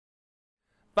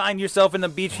Find yourself in the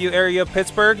Beachview area of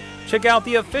Pittsburgh? Check out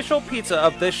the official pizza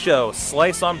of this show,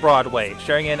 Slice on Broadway,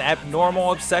 sharing an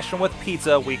abnormal obsession with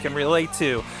pizza we can relate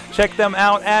to. Check them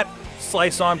out at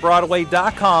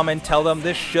sliceonbroadway.com and tell them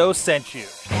this show sent you.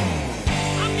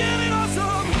 I'm getting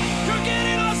awesome, you're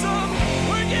getting awesome,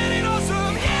 we're getting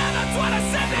awesome, yeah, that's what I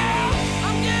said now.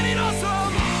 I'm getting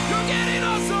awesome, you're getting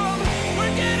awesome,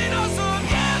 we're getting awesome,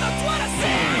 yeah, that's what I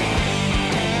said.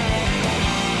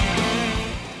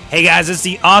 Hey guys, it's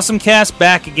the Awesome Cast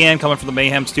back again, coming from the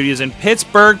Mayhem Studios in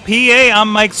Pittsburgh, PA. I'm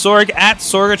Mike Sorg at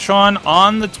Sorgatron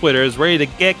on the Twitters, ready to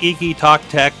get geeky, talk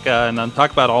tech, and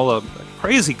talk about all the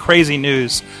crazy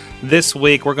news this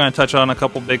week. We're going to touch on a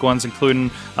couple big ones, including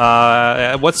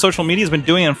what social media has been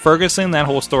doing in Ferguson, that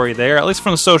whole story there, at least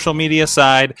from the social media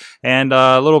side, and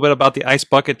a little bit about the Ice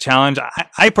Bucket Challenge.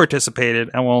 I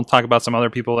participated, and we'll talk about some other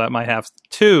people that might have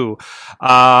too.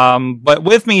 But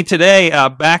with me today,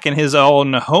 back in his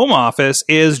own home office,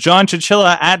 is John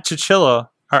Chichilla at Chichilla.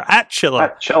 Or at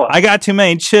Chilla. I got too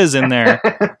many chiz in there.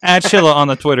 At Chilla on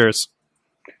the Twitters.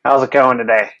 How's it going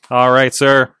today? All right,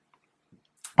 sir.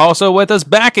 Also with us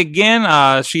back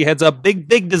again, she heads up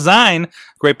Big Design,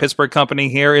 great Pittsburgh company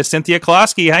here, is Cynthia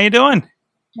Klosky. How you doing?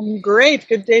 I'm great.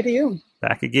 Good day to you.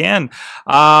 Back again.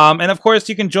 And of course,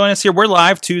 you can join us here. We're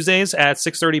live Tuesdays at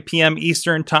 6:30 p.m.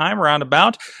 Eastern Time,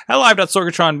 roundabout, at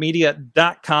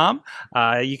live.sorgatronmedia.com.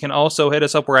 You can also hit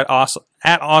us up. We're at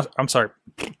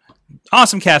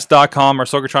awesomecast.com or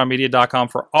sorgatronmedia.com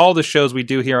for all the shows we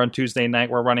do here on Tuesday night.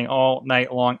 We're running all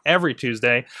night long every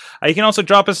Tuesday. You can also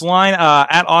drop us a line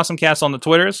at awesomecast on the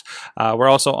Twitters. We're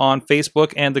also on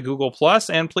Facebook and the Google Plus.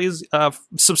 And please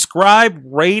subscribe,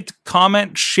 rate,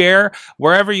 comment, share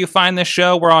wherever you find this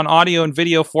show. We're on audio and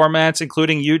video formats,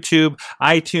 including YouTube,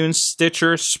 iTunes,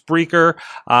 Stitcher, Spreaker.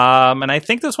 And I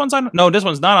think this one's on. No, this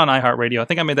one's not on iHeartRadio. I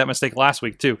think I made that mistake last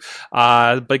week too.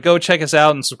 But go check us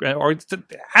out and or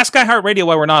ask iHeartRadio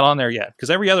why we're not on there yet, because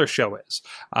every other show is.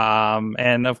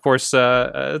 And of course,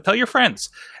 tell your friends.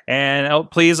 And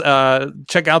please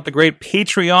check out the great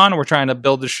Patreon. We're trying to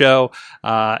build the show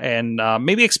and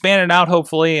maybe expand it out,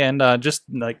 hopefully, and just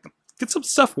like get some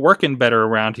stuff working better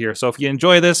around here. So if you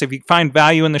enjoy this, if you find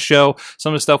value in the show,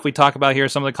 some of the stuff we talk about here,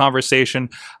 some of the conversation,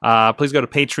 please go to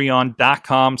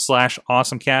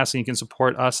patreon.com/awesomecast and you can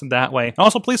support us in that way. And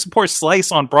also, please support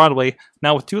Slice on Broadway,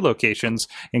 now with 2 locations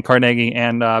in Carnegie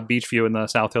and Beachview in the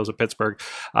South Hills of Pittsburgh.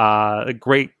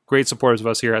 Great supporters of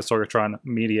us here at Sorgatron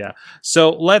Media. So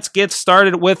let's get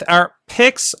started with our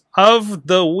picks of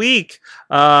the week.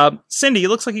 Cindy, it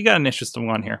looks like you got an interesting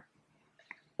one here.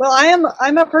 Well,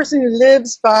 I'm a person who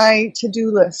lives by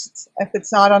to-do lists. If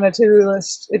it's not on a to-do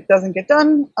list, it doesn't get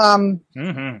done. But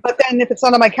then if it's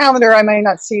not on my calendar, I may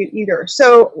not see it either.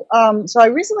 So I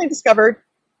recently discovered,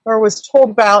 or was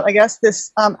told about, I guess,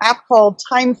 this app called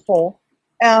Timeful.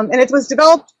 And it was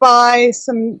developed by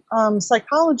some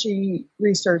psychology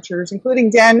researchers,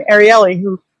 including Dan Ariely,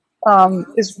 who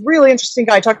is a really interesting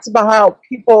guy. He talks about how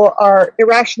people are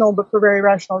irrational, but for very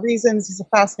rational reasons. He's a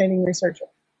fascinating researcher.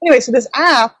 Anyway, so this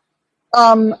app,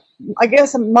 I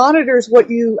guess, monitors what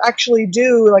you actually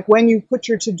do, like when you put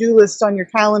your to-do list on your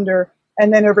calendar,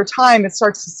 and then over time it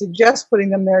starts to suggest putting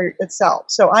them there itself.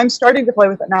 So I'm starting to play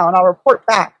with it now, and I'll report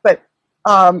back. But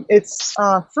it's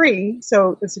free,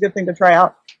 so it's a good thing to try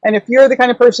out. And if you're the kind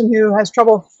of person who has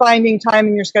trouble finding time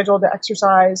in your schedule to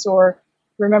exercise or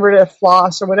remember to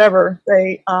floss or whatever,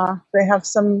 they have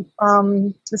some.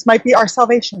 This might be our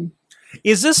salvation.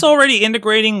 Is this already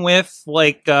integrating with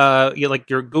like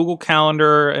your Google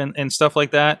Calendar and stuff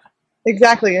like that?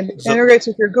 Exactly. It integrates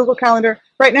with your Google Calendar.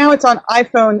 Right now it's on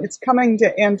iPhone. It's coming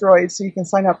to Android, so you can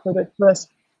sign up for the list.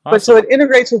 Awesome. But so it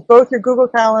integrates with both your Google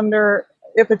Calendar,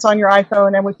 if it's on your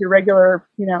iPhone, and with your regular,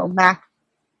 Mac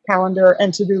calendar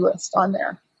and to-do list on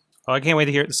there. Oh, I can't wait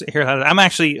to hear how. I'm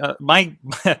actually my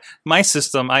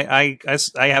system. I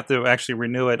have to actually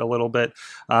renew it a little bit,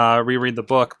 reread the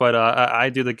book. But I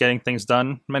do the getting things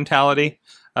done mentality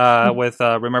with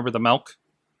Remember the Milk.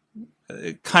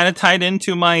 Kind of tied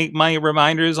into my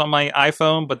reminders on my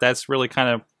iPhone, but that's really kind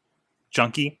of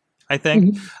junky, I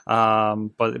think.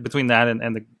 But between that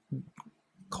and the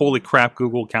holy crap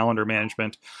Google Calendar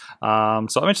management. So I'm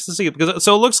interested to see it, because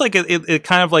so it looks like it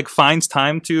kind of like finds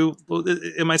time to.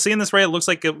 Am I seeing this right? It looks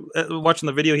like watching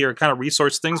the video here, it kind of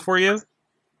resource things for you.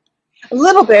 A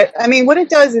little bit. I mean, what it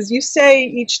does is you say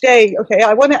each day, okay,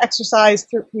 I want to exercise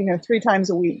 3 times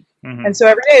a week. And so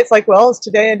every day it's like, well, is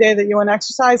today a day that you want to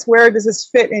exercise? Where does this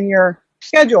fit in your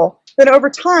schedule? Then over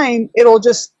time, it'll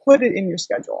just put it in your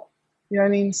schedule. You know what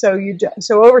I mean? So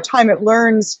over time, it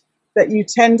learns that you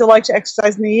tend to like to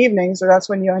exercise in the evenings, or that's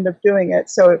when you end up doing it.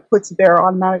 So it puts it there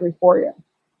automatically for you.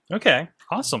 Okay,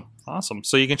 Awesome.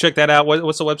 So you can check that out.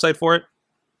 What's the website for it?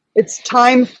 It's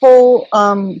timeful,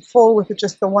 full with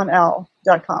just the one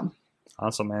L.com.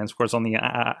 Awesome, man. Of course, on the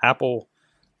Apple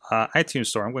iTunes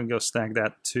store. I'm going to go snag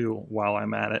that too while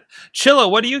I'm at it.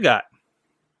 Chilla, what do you got?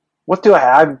 What do I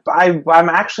have? I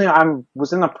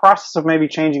was in the process of maybe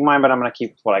changing mine, but I'm going to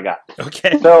keep what I got.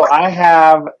 Okay. So I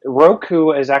have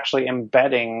Roku is actually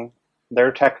embedding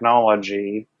their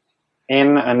technology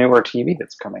in a newer TV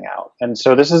that's coming out. And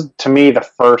so this is, to me, the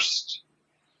first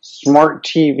smart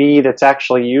TV that's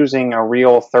actually using a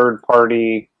real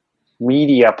third-party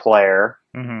media player.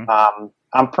 Mm-hmm.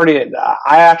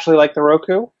 I actually like the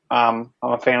Roku. I'm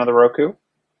a fan of the Roku.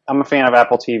 I'm a fan of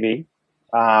Apple TV.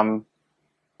 I'm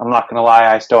not going to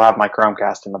lie, I still have my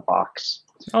Chromecast in the box.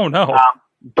 Oh, no.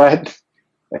 But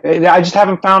I just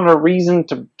haven't found a reason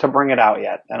to bring it out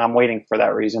yet, and I'm waiting for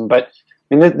that reason. But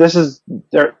I mean, this is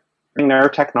their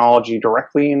technology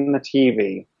directly in the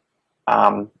TV.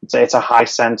 It's a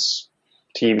Hisense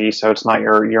TV, so it's not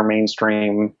your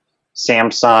mainstream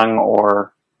Samsung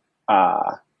or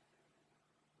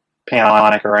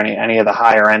Panasonic or any of the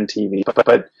higher end TV.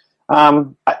 But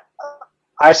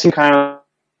I see kind of.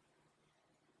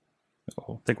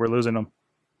 I think we're losing them.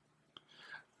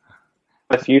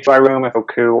 The future room, if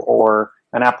Roku or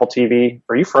an Apple TV.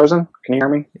 Are you frozen? Can you hear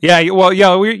me? Yeah. Well,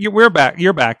 yeah. We're back.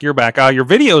 You're back. Your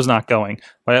video's not going,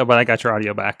 but I got your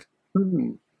audio back.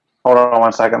 Hold on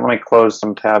 1 second. Let me close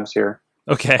some tabs here.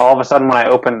 Okay. All of a sudden, when I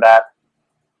opened that,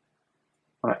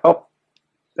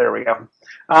 there we go.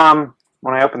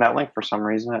 When I opened that link, for some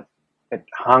reason, it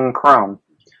hung Chrome.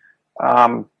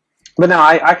 But no,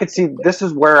 I could see this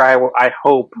is where I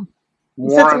hope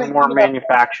more and more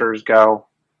manufacturers go.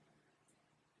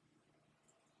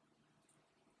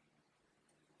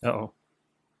 Uh-oh.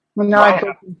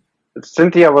 No,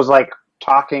 Cynthia was like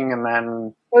talking, and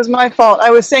then it was my fault. I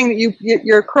was saying that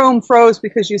your Chrome froze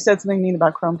because you said something mean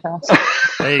about Chromecast.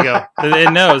 There you go.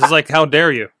 It knows. It's like, how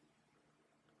dare you?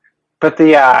 But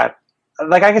I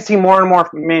can see more and more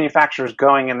manufacturers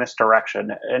going in this direction,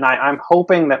 and I'm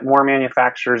hoping that more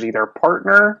manufacturers either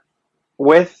partner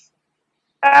with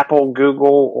Apple,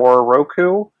 Google, or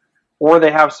Roku, or they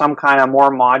have some kind of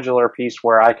more modular piece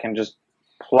where I can just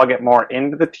plug it more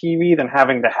into the TV than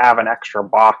having to have an extra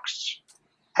box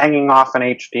hanging off an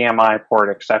HDMI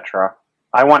port, etc.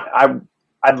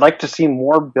 I'd like to see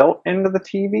more built into the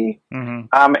TV,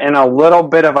 in a little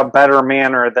bit of a better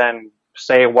manner than,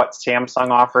 say, what Samsung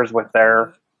offers with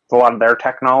a lot of their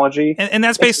techology. And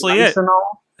that's basically it.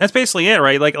 That's basically it,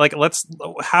 right? Like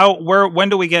when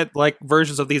do we get like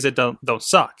versions of these that don't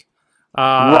suck?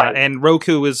 Right. And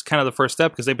Roku is kind of the first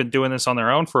step because they've been doing this on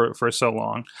their own for so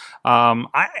long.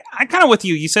 I kind of with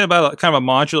you. You said about kind of a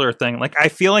modular thing. Like, I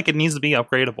feel like it needs to be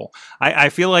upgradable. I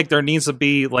feel like there needs to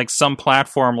be like some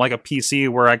platform like a PC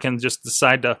where I can just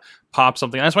decide to pop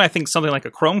something. That's why I think something like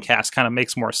a Chromecast kind of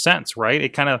makes more sense, right?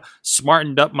 It kind of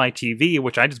smartened up my TV,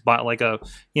 which I just bought like a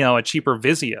cheaper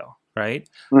Vizio. Right.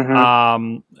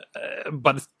 Mm-hmm.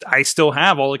 But I still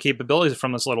have all the capabilities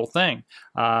from this little thing.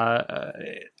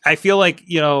 I feel like,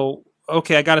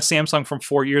 okay, I got a Samsung from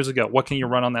 4 years ago. What can you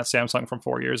run on that Samsung from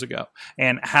 4 years ago?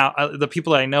 And how the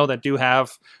people that I know that do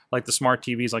have like the smart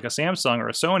TVs, like a Samsung or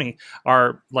a Sony,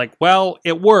 are like, well,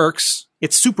 it works.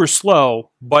 It's super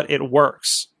slow, but it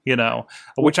works,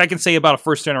 which I can say about a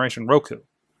first generation Roku.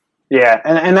 Yeah.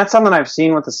 And that's something I've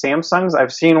seen with the Samsungs.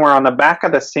 I've seen where on the back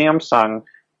of the Samsung,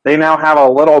 they now have a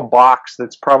little box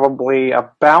that's probably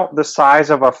about the size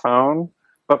of a phone,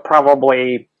 but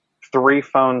probably 3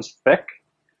 phones thick.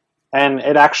 And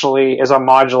it actually is a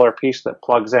modular piece that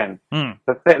plugs in.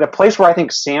 The place where I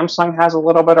think Samsung has a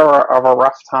little bit of a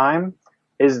rough time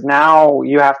is now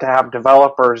you have to have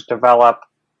developers develop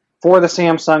for the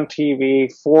Samsung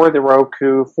TV, for the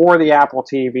Roku, for the Apple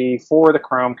TV, for the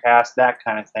Chromecast, that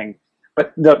kind of thing.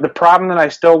 But the problem that I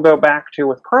still go back to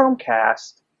with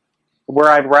Chromecast, where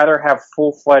I'd rather have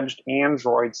full-fledged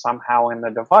Android somehow in the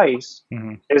device,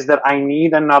 is that I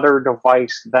need another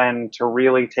device then to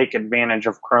really take advantage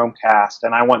of Chromecast,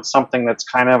 and I want something that's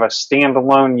kind of a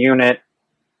standalone unit.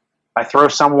 I throw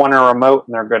someone a remote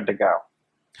and they're good to go.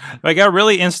 I got a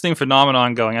really interesting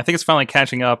phenomenon going. I think it's finally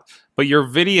catching up, but your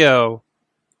video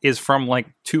is from like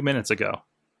 2 minutes ago.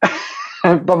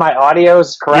 But my audio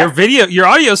is correct. Your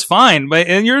audio is fine,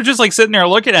 and you're just like sitting there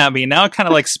looking at me. Now it kind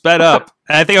of like sped up,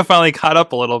 and I think I finally caught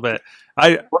up a little bit.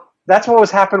 That's what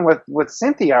was happening with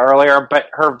Cynthia earlier, but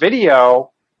her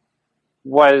video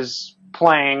was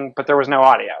playing, but there was no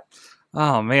audio.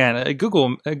 Oh man,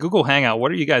 Google Hangout.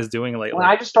 What are you guys doing lately? Well,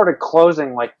 I just started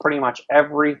closing like pretty much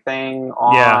everything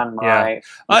on my.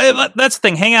 That's the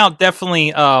thing. Hangout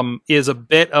definitely is a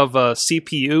bit of a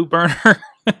CPU burner.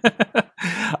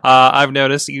 I've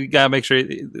noticed you gotta make sure,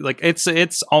 like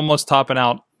it's almost topping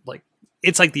out. Like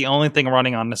it's like the only thing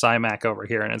running on this iMac over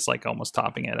here, and it's like almost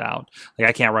topping it out. Like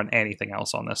I can't run anything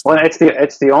else on this. Well, it's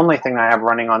the only thing I have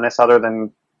running on this other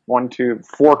than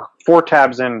 4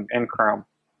 tabs in Chrome.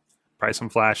 Probably some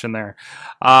Flash in there.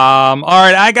 All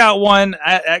right, I got one.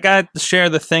 I got to share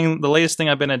the latest thing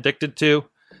I've been addicted to.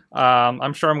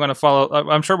 I'm sure I'm going to follow.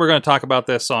 I'm sure we're going to talk about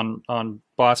this on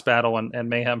Boss Battle and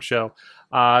Mayhem Show.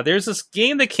 There's this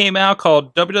game that came out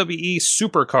called WWE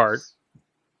Supercard,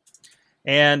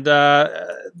 and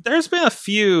there's been a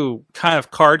few kind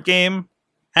of card game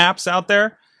apps out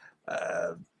there.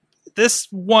 This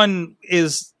one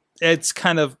is, it's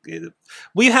kind of,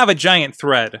 we have a giant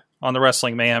thread on the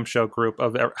Wrestling Mayhem Show group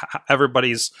of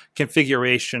everybody's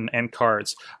configuration and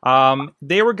cards.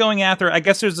 They were going after, I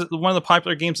guess there's one of the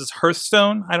popular games is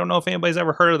Hearthstone. I don't know if anybody's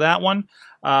ever heard of that one.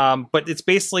 But it's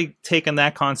basically taken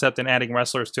that concept and adding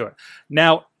wrestlers to it.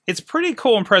 Now, it's pretty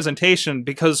cool in presentation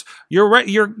because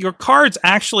your cards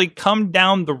actually come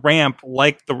down the ramp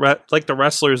like the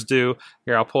wrestlers do.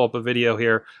 Here, I'll pull up a video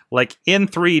here, like in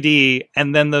 3D,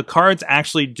 and then the cards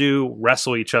actually do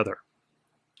wrestle each other.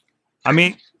 I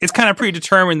mean, it's kind of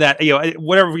predetermined that, you know,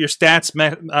 whatever your stats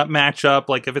match up,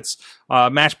 like if it's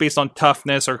match based on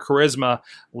toughness or charisma,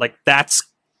 like that's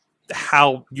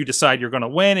how you decide you're going to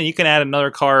win. And you can add another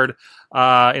card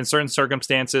in certain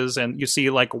circumstances, and you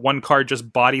see like one card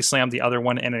just body slammed the other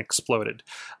one and it exploded.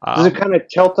 Does it kind of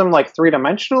tilt them like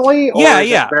 3-dimensionally, or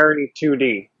is it very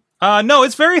 2D? No,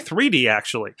 it's very 3D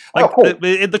actually. Like cool.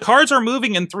 the cards are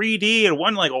moving in 3D, and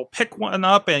one like will pick one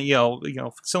up and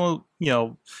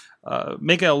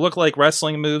make it look like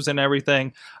wrestling moves and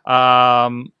everything.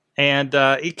 And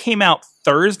it came out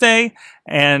Thursday,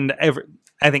 and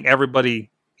I think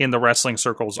everybody in the wrestling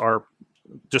circles are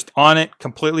just on it,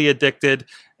 completely addicted,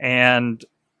 and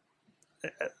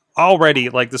already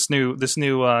like this new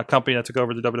company that took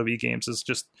over the WWE games has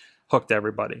just hooked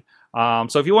everybody.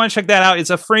 So if you want to check that out,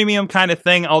 it's a freemium kind of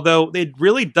thing, although it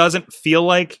really doesn't feel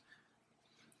like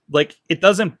it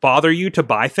doesn't bother you to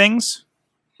buy things.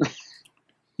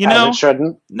 You know, as it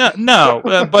shouldn't. No,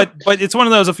 but it's one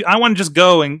of those. If I want to just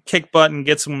go and kick butt and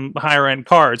get some higher end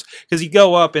cards, because you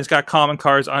go up and it's got common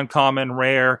cards, uncommon,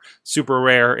 rare, super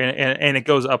rare, and it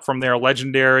goes up from there.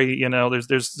 Legendary, you know,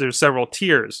 there's several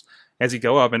tiers as you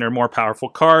go up, and there are more powerful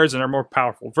cards and there are more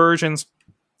powerful versions.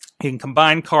 You can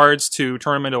combine cards to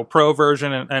turn them into a pro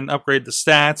version and upgrade the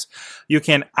stats. You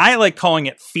can, I like calling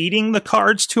it feeding the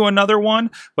cards to another one,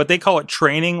 but they call it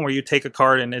training, where you take a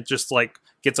card and it just like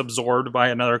gets absorbed by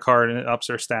another card and it ups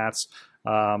their stats.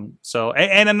 So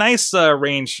a nice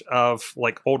range of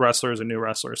like old wrestlers and new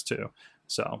wrestlers too.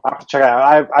 So I'll have to check it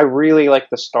out. I really like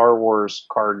the Star Wars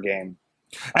card game.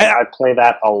 I play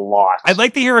that a lot. I'd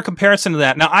like to hear a comparison to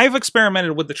that. Now, I've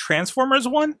experimented with the Transformers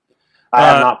one. I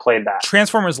have not played that.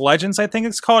 Transformers Legends, I think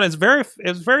it's called. It's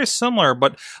very similar,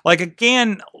 but like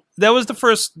again, that was the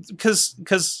first,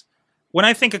 because when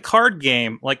I think a card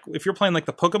game, like if you're playing like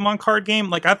the Pokemon card game,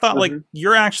 like I thought like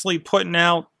you're actually putting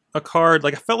out a card.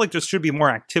 Like I felt like there should be more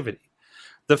activity.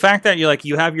 The fact that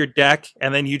you have your deck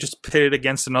and then you just pit it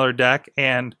against another deck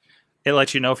and it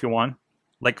lets you know if you won,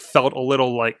 like felt a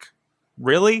little like,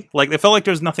 really? Like it felt like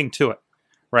there's nothing to it.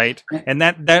 Right, and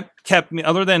that kept me,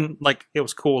 other than like it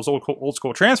was cool as old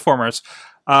school Transformers,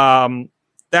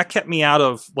 that kept me out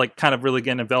of like kind of really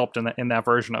getting enveloped in that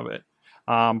version of it.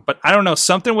 But I don't know,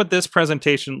 something with this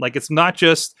presentation, like it's not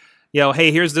just, you know,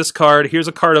 hey, here's this card, here's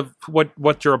a card of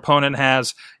what your opponent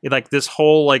has. Like this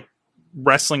whole like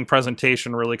wrestling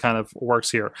presentation really kind of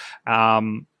works here,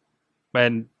 and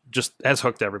just has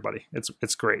hooked everybody.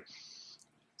 It's great.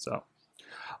 So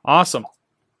awesome.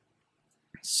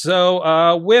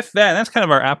 So with that, that's kind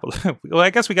of our app. Well, I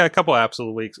guess we got a couple apps of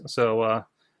the week, so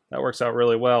that works out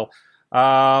really well.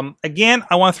 Again,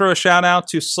 I want to throw a shout out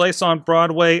to Slice on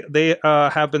Broadway. They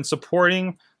have been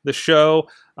supporting the show,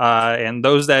 and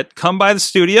those that come by the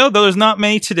studio, though there's not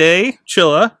many today.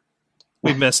 Chilla,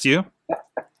 we've missed you.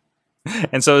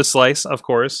 And so is Slice, of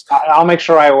course. I'll make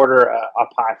sure I order a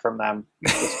pie from them.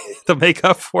 To make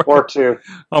up for or two.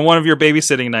 On one of your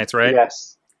babysitting nights, right?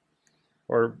 Yes.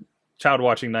 Or child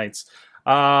watching nights.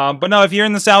 But no, if you're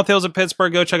in the South Hills of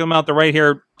Pittsburgh, go check them out. They're right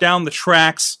here down the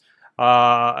tracks.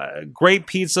 Great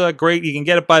pizza, great. You can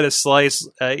get it by the slice.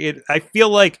 I feel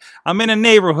like I'm in a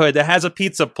neighborhood that has a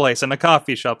pizza place and a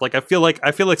coffee shop. Like I feel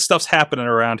like stuff's happening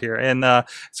around here, and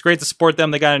it's great to support them.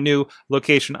 They got a new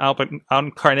location out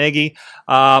in Carnegie.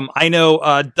 I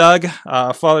know Doug,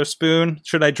 Father Spoon.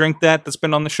 Should I drink that? That's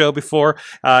been on the show before.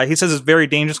 He says it's very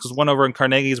dangerous because one over in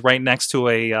Carnegie is right next to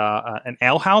an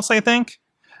ale house, I think.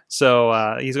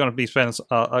 So he's going to be spending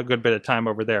a good bit of time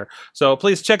over there. So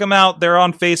please check them out. They're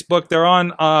on Facebook. They're on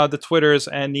the Twitters,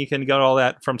 and you can get all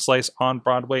that from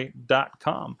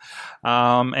sliceonbroadway.com.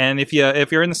 And if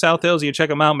you're in the South Hills, you check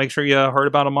them out. Make sure you heard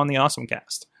about them on the Awesome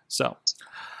Cast. So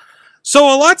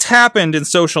a lot's happened in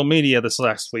social media this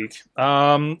last week.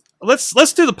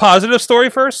 Let's do the positive story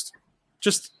first.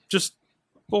 Just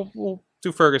we'll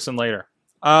do Ferguson later.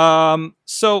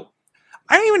 So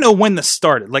I don't even know when this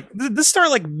started. Like, did this start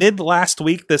like mid last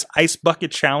week? This ice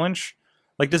bucket challenge.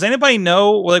 Like, does anybody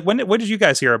know? Like, when did you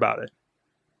guys hear about it?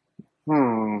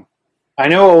 I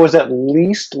know it was at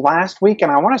least last week,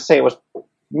 and I want to say it was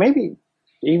maybe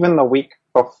even the week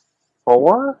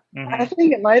before. Mm-hmm. I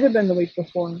think it might have been the week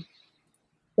before.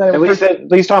 At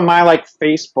least on my like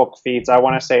Facebook feeds, I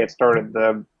want to say it started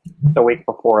the week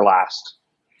before last.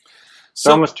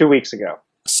 So almost 2 weeks ago.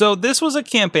 So this was a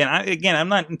campaign. I'm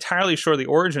not entirely sure the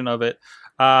origin of it,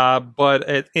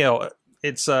 but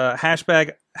it's a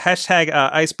hashtag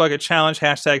Ice Bucket Challenge,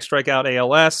 hashtag Strikeout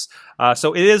ALS.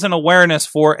 So it is an awareness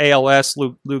for ALS,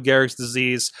 Lou Gehrig's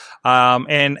disease,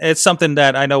 and it's something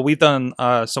that I know we've done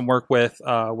some work with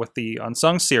the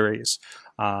Unsung series.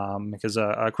 Because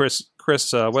Chris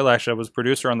Whitlash was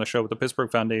producer on the show with the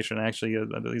Pittsburgh Foundation. Actually,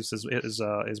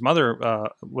 his mother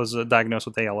was diagnosed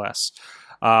with ALS,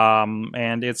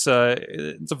 and it's a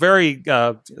very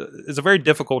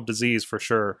difficult disease for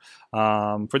sure.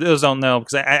 For those who don't know,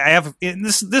 because I have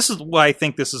this is why I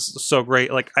think this is so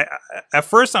great. Like at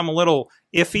first I'm a little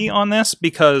iffy on this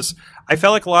because I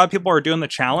felt like a lot of people are doing the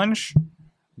challenge.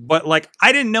 But, like,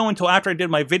 I didn't know until after I did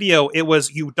my video, it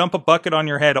was you dump a bucket on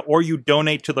your head or you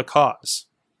donate to the cause.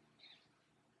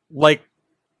 Like,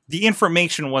 the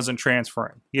information wasn't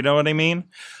transferring. You know what I mean?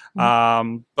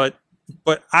 Mm-hmm. But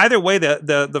either way,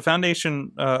 the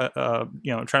foundation,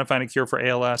 trying to find a cure for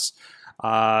ALS,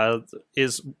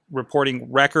 is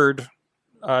reporting record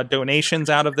donations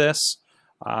out of this.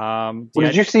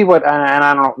 Did you see what, and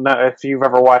I don't know if you've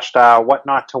ever watched What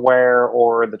Not to Wear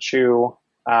or The Chew,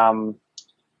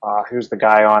 who's the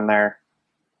guy on there?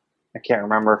 I can't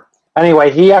remember. Anyway,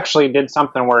 he actually did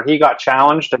something where he got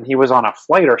challenged and he was on a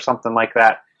flight or something like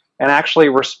that and actually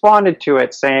responded to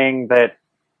it saying that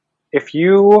if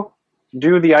you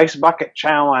do the Ice Bucket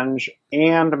Challenge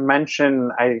and mention,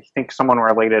 I think someone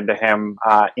related to him,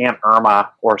 Aunt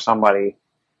Irma or somebody,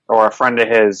 or a friend of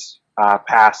his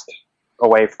passed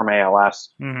away from ALS,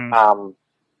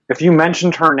 if you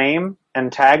mentioned her name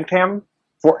and tagged him,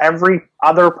 for every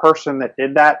other person that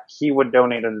did that, he would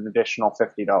donate an additional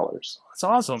 $50. That's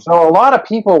awesome. So a lot of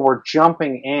people were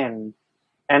jumping in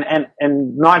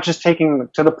and not just taking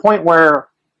to the point where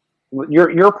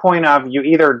your point of you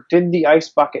either did the Ice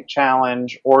Bucket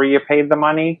Challenge or you paid the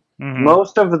money. Mm-hmm.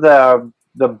 Most of the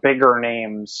bigger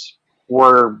names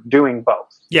were doing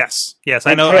both. Yes, and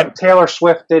I know. Taylor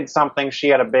Swift did something. She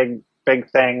had a big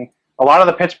thing. A lot of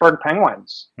the Pittsburgh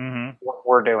Penguins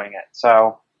were doing it.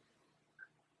 So.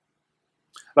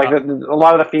 Like a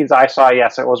lot of the feeds I saw,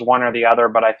 yes, it was one or the other,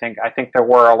 but I think there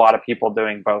were a lot of people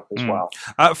doing both as well.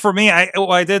 For me,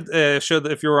 I did show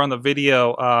that if you were on the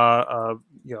video, I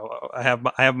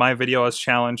have my video as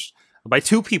challenged by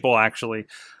two people actually,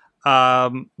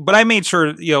 but I made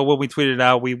sure when we tweeted it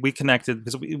out, we connected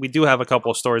because we do have a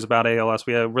couple of stories about ALS.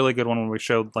 We had a really good one when we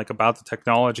showed like about the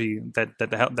technology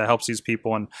that helps these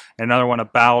people, and another one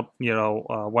about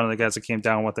one of the guys that came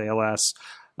down with ALS.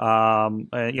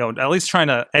 At least trying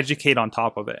to educate on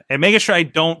top of it and making sure I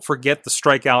don't forget the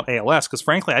Strikeout ALS, because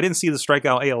frankly, I didn't see the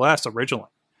Strikeout ALS originally.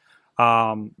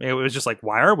 It was just like,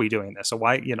 why are we doing this? So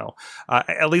why,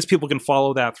 at least people can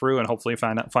follow that through and hopefully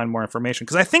find more information.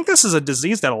 Because I think this is a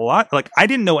disease that I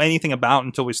didn't know anything about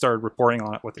until we started reporting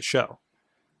on it with the show.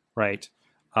 Right.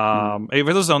 If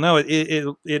those don't know,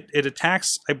 it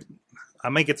attacks, I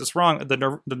might get this wrong,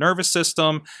 the nervous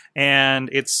system, and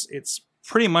it's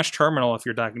pretty much terminal if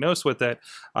you're diagnosed with it,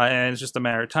 and it's just a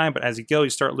matter of time. But as you go, you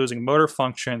start losing motor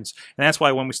functions, and that's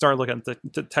why when we started looking at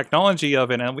the technology of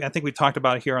it, and I think we talked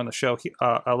about it here on the show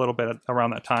a little bit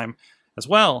around that time as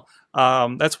well.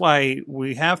 That's why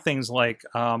we have things like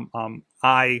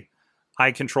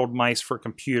eye-controlled mice for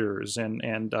computers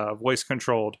and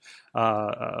voice-controlled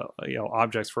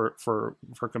objects for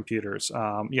computers.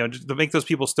 Just to make those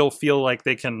people still feel like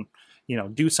they can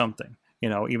do something.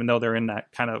 Even though they're in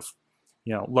that kind of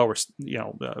lower,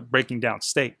 breaking down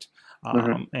state,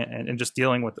 and just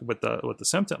dealing with the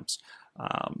symptoms.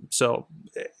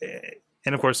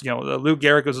 And of course, Lou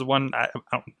Gehrig was one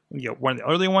of the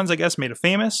early ones, I guess, made it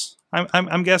famous.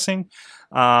 I'm guessing.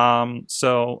 Great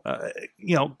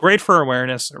for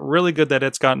awareness. Really good that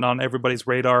it's gotten on everybody's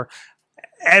radar.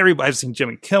 everybody. I've seen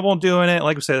Jimmy Kimmel doing it.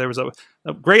 Like I said, there was a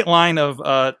great line of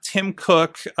Tim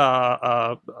Cook,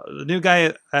 the new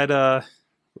guy at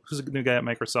who's the new guy at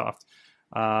Microsoft?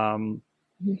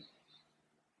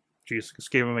 Jeez,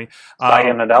 escaping me.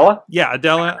 Satya Nadella? Yeah,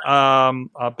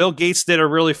 Adela. Bill Gates did a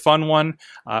really fun one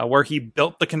where he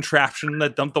built the contraption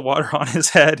that dumped the water on his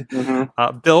head.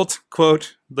 Built,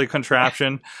 quote, the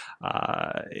contraption.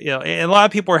 And a lot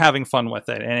of people are having fun with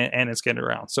it, and it's getting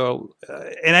around. So,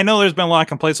 and I know there's been a lot of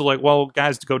complaints of like, well,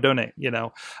 guys, go donate,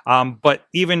 but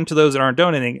even to those that aren't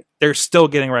donating, they're still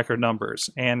getting record numbers,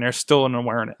 and there's still an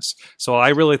awareness. So I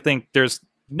really think there's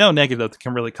no negative that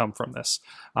can really come from this.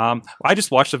 I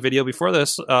just watched a video before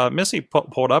this. Missy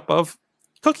pulled up of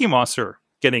Cookie Monster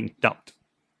getting dumped.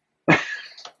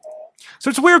 So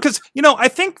it's weird because, I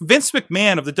think Vince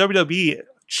McMahon of the WWE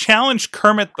challenged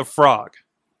Kermit the Frog.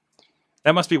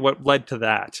 That must be what led to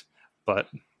that. But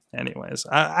anyways,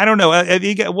 I don't know.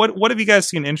 What have you guys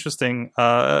seen interesting?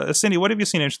 Cindy, what have you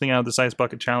seen interesting out of this Ice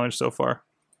Bucket Challenge so far?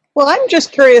 Well, I'm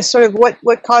just curious sort of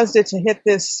what caused it to hit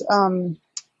this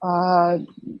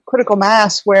critical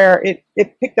mass where it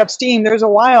picked up steam. There was a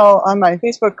while on my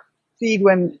Facebook feed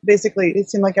when basically it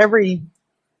seemed like every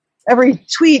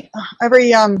tweet,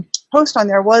 every post on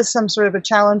there was some sort of a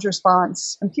challenge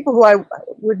response, and people who I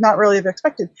would not really have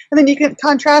expected. And then you can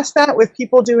contrast that with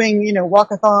people doing,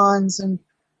 walkathons and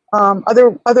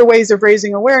other ways of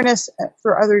raising awareness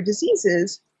for other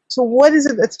diseases. So what is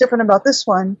it that's different about this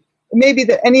one? It may be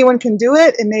that anyone can do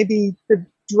it. It may be the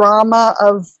drama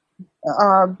of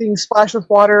being splashed with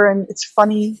water, and it's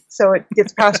funny, so it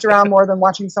gets passed around more than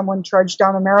watching someone trudge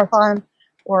down a marathon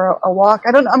or a walk.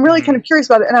 I'm really kind of curious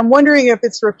about it, and I'm wondering if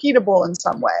it's repeatable in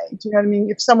some way. Do you know what I mean?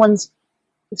 If someone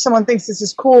thinks this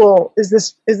is cool, is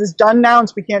this done now, and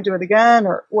so we can't do it again,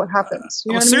 or what happens?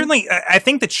 You know certainly, I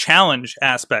think the challenge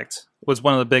aspect was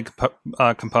one of the big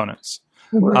components.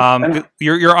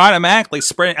 You're automatically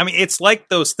spreading. I mean, it's like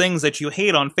those things that you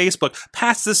hate on Facebook.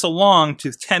 Pass this along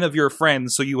to 10 of your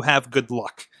friends so you have good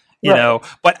luck,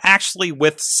 but actually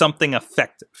with something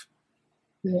effective.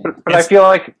 Yeah. But I feel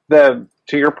like to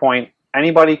your point,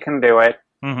 anybody can do it.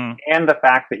 And the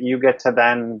fact that you get to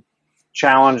then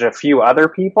challenge a few other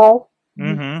people,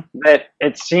 that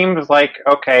it seems like,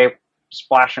 okay,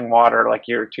 splashing water, like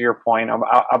to your point,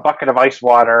 a bucket of ice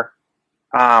water,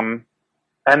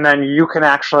 and then you can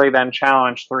actually then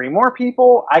challenge 3 more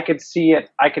people. I could see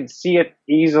it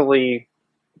easily.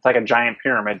 It's like a giant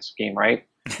pyramid scheme, right?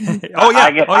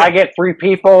 I get 3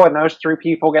 people, and those 3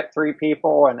 people get 3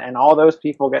 people, and all those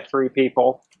people get 3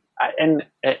 people, and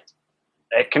it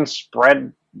can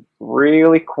spread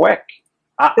really quick.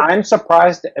 I'm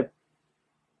surprised at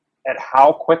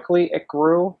how quickly it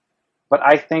grew, but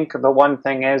I think the one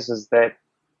thing is that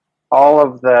all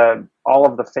of the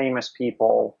famous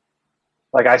people.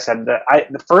 Like I said,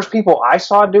 the first people I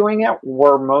saw doing it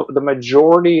were the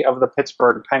majority of the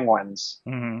Pittsburgh Penguins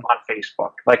on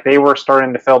Facebook. Like they were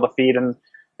starting to fill the feed,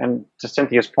 and to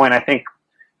Cynthia's point, I think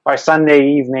by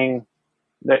Sunday evening,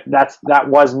 that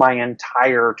was my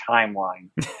entire timeline.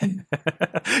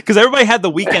 Because everybody had the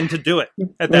weekend to do it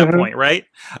at that point, right?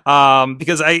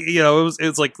 Because it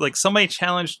was like somebody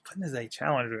challenged. When did they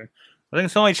challenge me? I think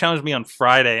somebody challenged me on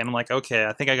Friday, and I'm like, okay,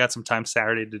 I think I got some time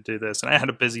Saturday to do this, and I had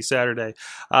a busy Saturday,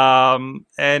 and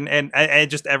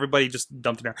just everybody just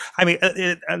dumped in there. I mean,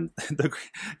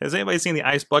 has anybody seen the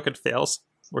Ice Bucket Fails?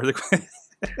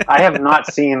 I have not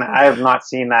seen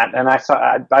that, and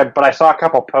I saw a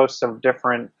couple posts of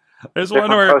different. There's one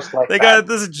where they got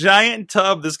this giant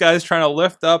tub this guy's trying to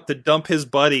lift up to dump his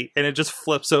buddy, and it just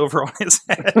flips over on his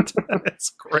head.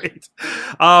 It's great.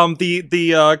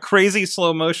 The crazy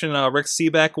slow motion Rick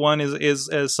Seebeck one is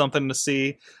something to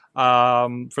see. For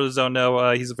those who don't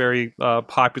know, he's very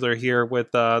popular here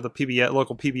with the PBS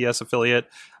local PBS affiliate.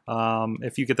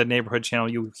 If you get the neighborhood channel,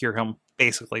 you hear him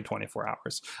basically 24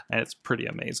 hours, and it's pretty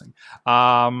amazing.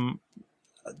 And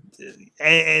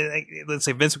let's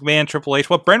say Vince McMahon, Triple H.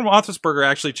 Well, Brendan Roethlisberger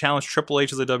actually challenged Triple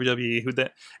H as the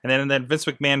WWE, and then Vince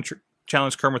McMahon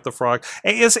challenged Kermit the Frog.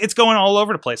 It's going all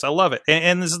over the place. I love it,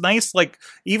 and this is nice. Like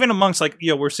even amongst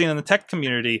we're seeing in the tech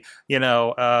community, Tim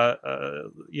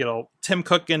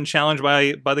Cook getting challenged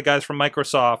by the guys from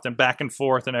Microsoft and back and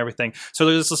forth and everything. So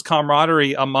there's this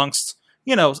camaraderie amongst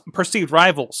perceived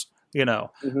rivals. So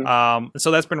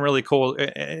that's been really cool,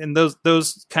 and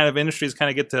those kind of industries kind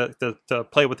of get to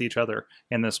play with each other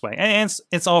in this way, and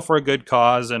it's all for a good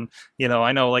cause. And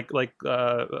I know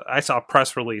I saw a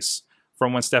press release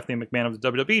from when Stephanie McMahon of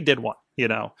the WWE did one.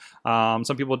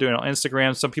 Some people doing it on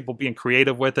Instagram, some people being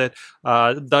creative with it.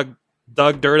 Doug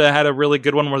Durda had a really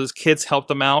good one where his kids helped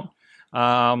him out.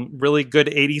 Really good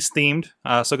 80s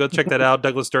themed. So go check that out,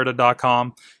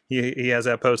 douglasdirda.com. He has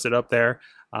that posted up there.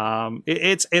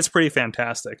 It's pretty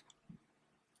fantastic.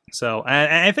 So,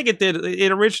 and I think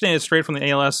it originated straight from the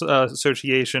ALS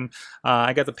Association.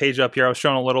 I got the page up here. I was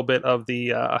showing a little bit of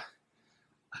the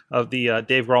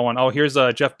Dave Grohl one. Oh, here's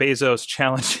Jeff Bezos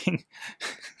challenging.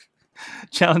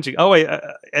 Oh, wait.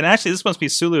 And actually, this must be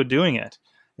Sulu doing it.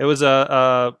 It was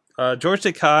George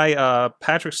Takei,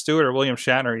 Patrick Stewart, or William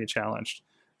Shatner he challenged.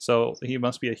 So he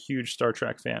must be a huge Star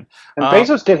Trek fan. And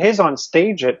Bezos did his on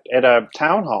stage at a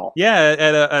town hall. Yeah,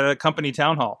 at a company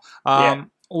town hall.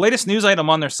 Latest news item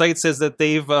on their site says that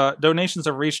they've donations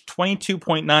have reached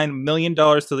 $22.9 million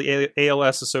to the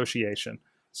ALS Association.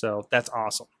 So that's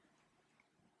awesome.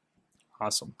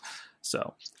 Awesome.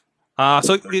 So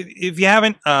if you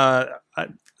haven't, I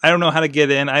don't know how to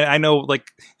get in. I know like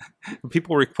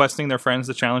people requesting their friends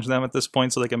to challenge them at this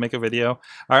point so they can make a video.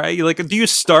 All right, like, do you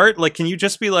start? Like, can you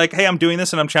just be like, "Hey, I'm doing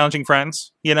this and I'm challenging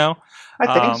friends"? You know? I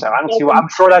think so. I don't see. I'm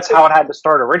sure that's how it had to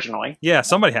start originally. Yeah,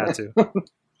 somebody had to.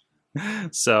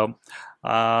 So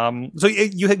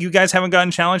you guys haven't gotten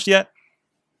challenged yet?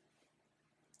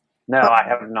 No, I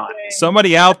have not.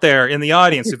 Somebody out there in the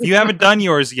audience, if you haven't done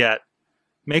yours yet,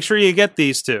 make sure you get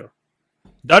these two.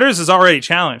 Dutters is already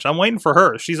challenged. I'm waiting for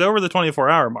her. She's over the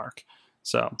 24-hour mark.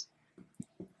 So,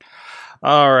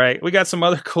 all right, we got some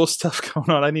other cool stuff going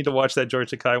on. I need to watch that George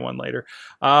Takei one later.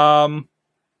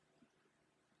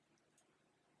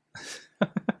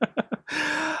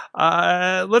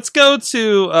 Let's go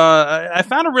to. I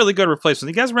found a really good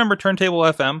replacement. You guys remember Turntable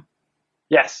FM?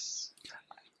 Yes.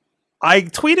 I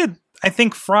tweeted, I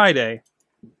think Friday,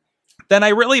 that I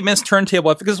really missed Turntable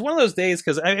FM because it's one of those days.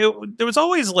 Because there was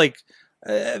always like,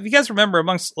 if you guys remember,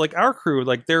 amongst like our crew,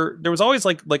 like there was always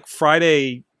like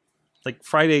Friday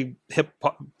hip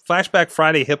hop, flashback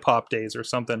Friday hip hop days or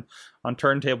something on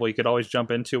Turntable. You could always jump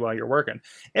into while you're working.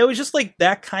 It was just like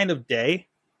that kind of day.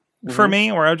 For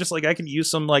me, where I was just like, I could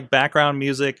use some like background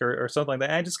music or something like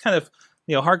that. I just kind of,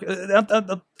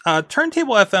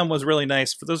 Turntable FM was really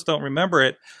nice. For those who don't remember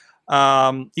it,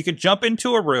 you could jump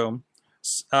into a room,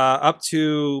 up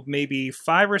to maybe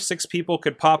 5 or 6 people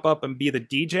could pop up and be the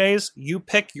DJs. You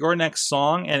pick your next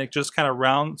song, and it just kind of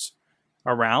rounds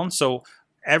around. So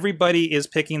everybody is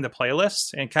picking the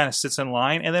playlist and kind of sits in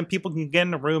line, and then people can get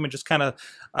in the room and just kind of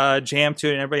jam to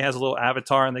it, and everybody has a little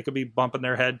avatar, and they could be bumping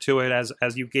their head to it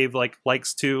as you gave like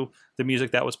likes to the music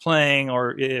that was playing,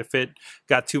 or if it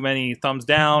got too many thumbs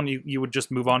down, you would just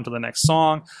move on to the next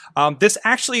song. This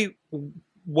actually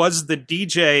was the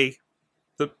DJ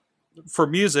for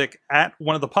music at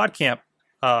one of the PodCamp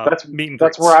meet and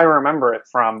that's greets. where I remember it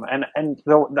from, and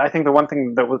I think the one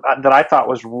thing that I thought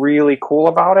was really cool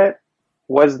about it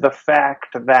was the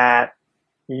fact that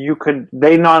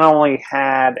they not only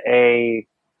had a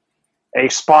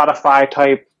Spotify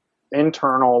type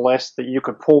internal list that you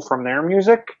could pull from their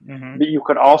music, but you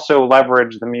could also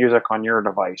leverage the music on your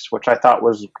device, which I thought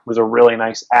was a really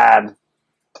nice add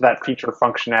to that feature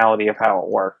functionality of how it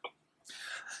worked.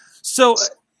 So,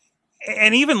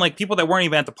 and even like people that weren't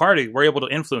even at the party were able to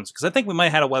influence, because I think we might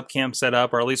have had a webcam set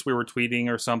up, or at least we were tweeting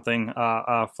or something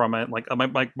from it. Like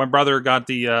my brother got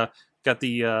the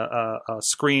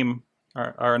Scream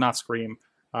or not Scream,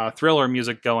 Thriller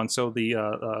music going, so the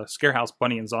Scarehouse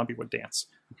bunny and zombie would dance,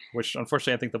 which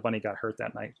unfortunately I think the bunny got hurt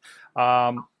that night.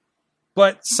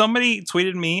 But somebody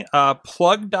tweeted me,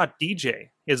 plug.dj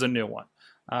is a new one.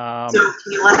 So can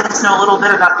you let us know a little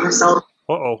bit about yourself?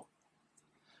 Uh-oh.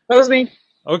 That was me.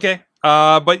 Okay.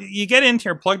 But you get into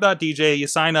your plug.dj, you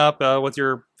sign up with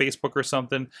your Facebook or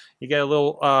something. You get a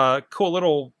little cool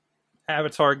little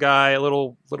avatar guy, a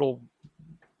little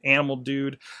animal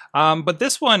dude. But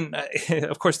this one,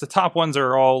 of course, the top ones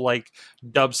are all like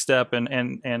dubstep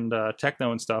and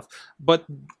techno and stuff. But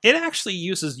it actually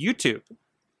uses YouTube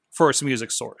for its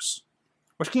music source,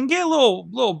 which can get a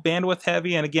little bandwidth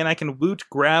heavy. And again, I can woot,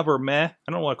 grab, or meh. I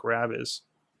don't know what grab is.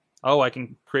 Oh, I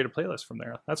can create a playlist from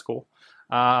there. That's cool.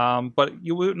 But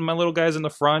you woot and my little guy's in the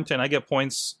front, and I get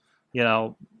points,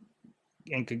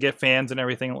 and could get fans and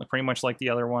everything, pretty much like the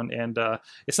other one. And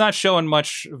it's not showing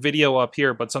much video up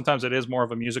here, but sometimes it is more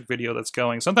of a music video that's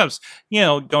going. Sometimes,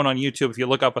 going on YouTube, if you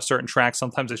look up a certain track,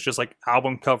 sometimes it's just like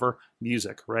album cover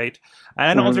music, right? And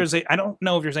I don't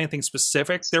know if there's anything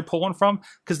specific they're pulling from,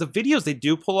 because the videos they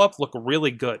do pull up look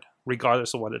really good,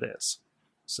 regardless of what it is.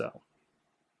 So.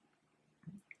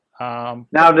 Now,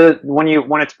 when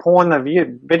it's pulling the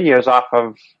videos off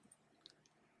of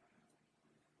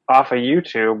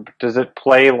YouTube, does it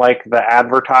play like the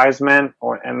advertisement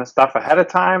and the stuff ahead of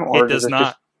time, or it does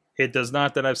not? It does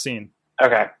not that I've seen.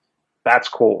 Okay, that's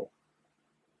cool.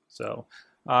 So,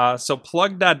 So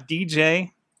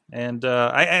plug.dj, and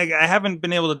I haven't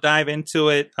been able to dive into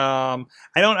it. I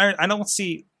don't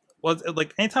see, well,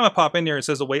 like anytime I pop in here, it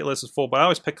says the wait list is full, but I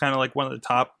always pick kind of like one of the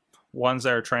top ones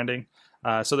that are trending.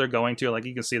 So they're going to, like,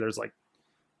 you can see there's like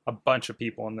a bunch of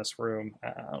people in this room.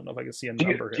 I don't know if I can see a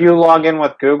number Do here. you log in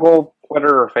with Google,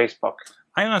 Twitter, or Facebook?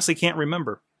 I honestly can't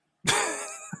remember.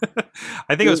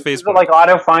 I think it was Does Facebook. it like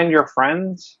auto find your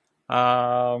friends?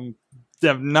 I've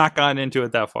not gotten into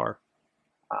it that far.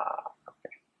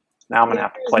 Now I'm gonna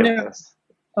have to play with this.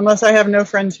 Unless I have no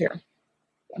friends here.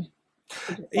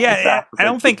 Yeah, Exactly.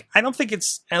 I don't think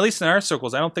it's, at least in our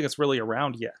circles, I don't think it's really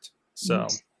around yet. So,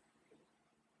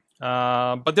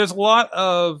 but there's a lot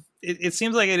of, it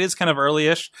seems like it is kind of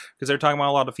early-ish because they're talking about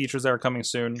a lot of features that are coming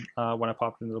soon when I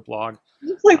popped into the blog. It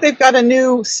looks like they've got a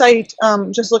new site.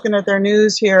 Just looking at their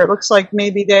news here, it looks like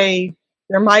maybe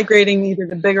they're migrating either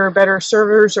to bigger, better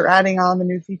servers or adding on the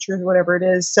new features, whatever it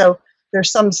is. So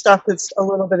there's some stuff that's a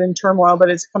little bit in turmoil, but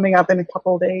it's coming up in a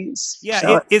couple of days. Yeah,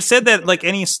 So it said that like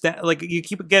any stat, like you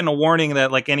keep getting a warning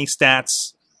that like any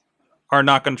stats are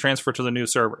not going to transfer to the new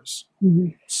servers.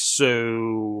 Mhm.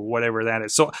 So whatever that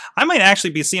is. So I might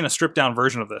actually be seeing a stripped down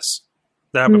version of this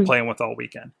that I've been playing with all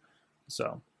weekend.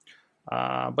 So,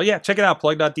 but yeah, check it out.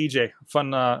 Plug.dj.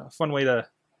 Fun way to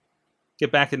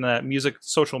get back in that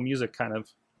social music kind of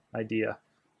idea.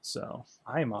 So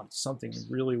I am on something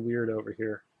really weird over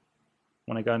here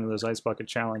when I got into those ice bucket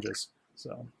challenges.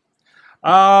 So,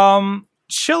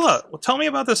 Chilla, tell me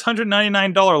about this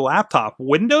 $199 laptop.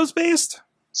 Windows based?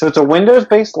 So it's a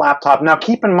Windows-based laptop. Now,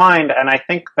 keep in mind, and I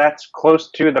think that's close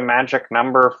to the magic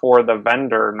number for the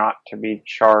vendor not to be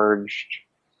charged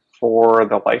for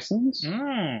the license.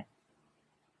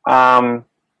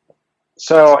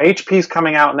 So HP's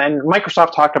coming out, and then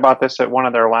Microsoft talked about this at one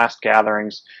of their last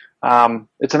gatherings.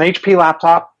 It's an HP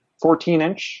laptop,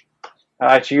 14-inch.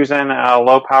 It's using a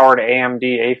low-powered AMD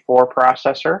A4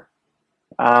 processor,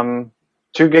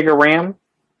 2 gig of RAM,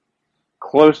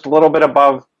 closed a little bit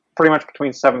above, pretty much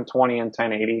between 720 and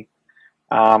 1080.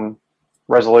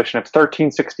 Resolution of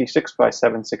 1366 by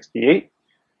 768,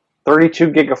 32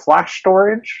 gig of flash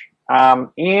storage,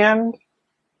 and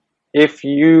if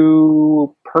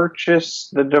you purchase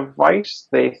the device,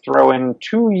 they throw in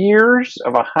 2 years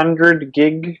of 100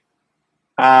 gig,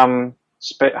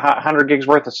 100 gigs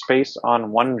worth of space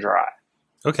on OneDrive.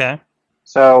 Okay.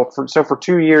 So for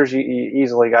 2 years, you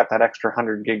easily got that extra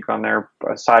 100 gig on there,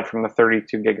 aside from the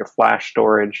 32 gig of flash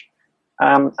storage.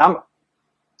 I'm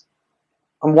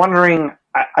wondering.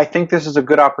 I think this is a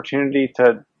good opportunity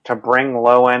to bring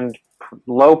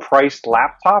low-priced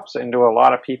laptops into a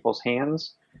lot of people's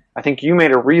hands. I think you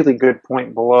made a really good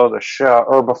point before the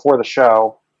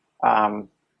show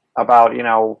about,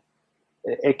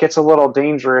 it gets a little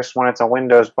dangerous when it's a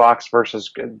Windows box versus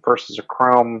a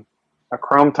Chrome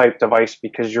type device,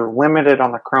 because you're limited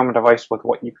on the Chrome device with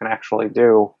what you can actually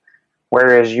do,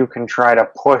 whereas you can try to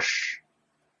push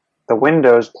the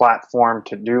Windows platform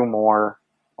to do more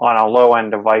on a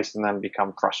low-end device and then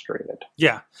become frustrated.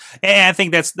 Yeah, and I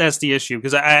think that's the issue,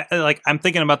 because I'm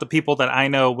thinking about the people that I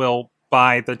know will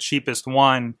buy the cheapest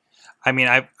one. I mean,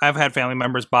 I've had family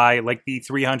members buy like the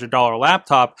 $300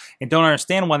 laptop and don't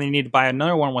understand why they need to buy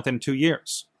another one within 2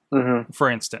 years, for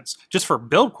instance, just for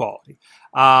build quality.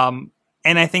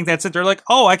 And I think that's it. They're like,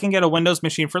 oh, I can get a Windows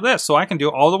machine for this, so I can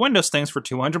do all the Windows things for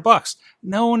 $200.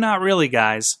 No, not really,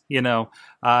 guys.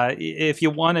 If you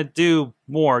want to do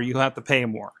more, you have to pay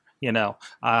more.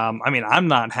 I mean, I'm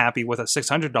not happy with a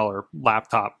 $600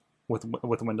 laptop with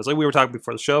Windows. Like we were talking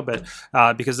before the show, but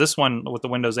because this one with the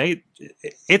Windows 8,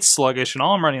 it's sluggish, and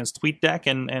all I'm running is TweetDeck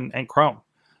and Chrome.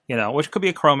 Which could be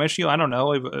a Chrome issue. I don't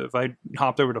know if I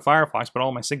hopped over to Firefox, but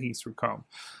all my syncing's through Chrome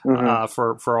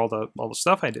for all the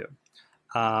stuff I do.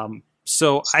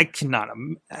 So I cannot.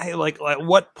 At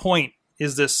what point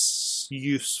is this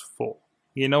useful?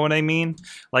 You know what I mean?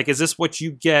 Like, is this what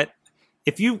you get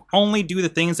if you only do the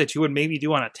things that you would maybe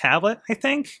do on a tablet? I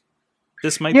think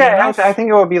this might be enough. I think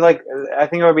it would be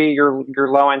your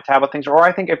low end tablet things, or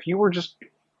I think if you were just,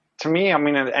 to me, I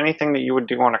mean, anything that you would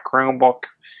do on a Chromebook,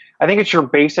 I think it's your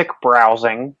basic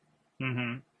browsing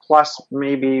plus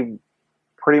maybe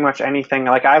pretty much anything.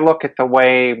 Like, I look at the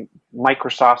way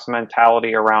Microsoft's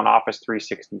mentality around Office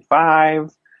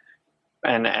 365,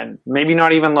 and maybe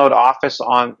not even load Office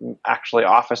on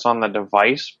the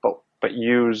device, but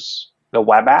use the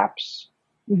web apps.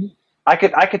 I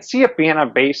could see it being a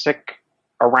basic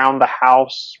around the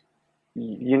house.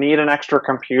 You need an extra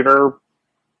computer.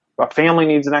 A family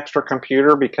needs an extra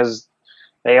computer because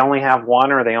they only have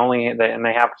one, or they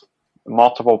have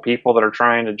multiple people that are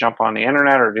trying to jump on the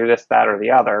internet or do this, that, or the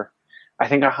other. I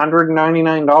think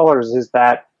 $199 is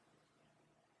that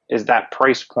is that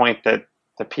price point that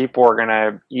the people are going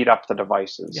to eat up the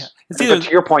devices. Yeah. But to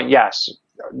your point, yes,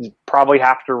 you probably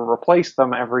have to replace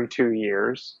them every 2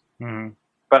 years. Mhm.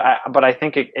 But I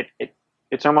think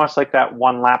it's almost like that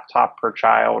one laptop per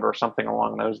child or something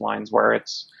along those lines, where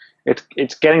it's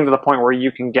getting to the point where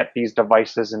you can get these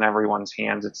devices in everyone's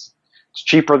hands. It's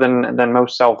cheaper than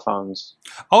most cell phones.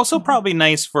 Also, probably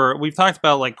nice for, we've talked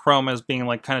about like Chrome as being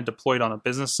like kind of deployed on a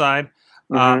business side.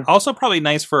 Mhm. Also, probably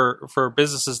nice for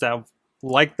businesses that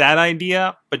like that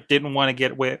idea, but didn't want to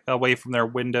get away from their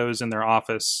Windows and their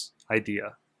Office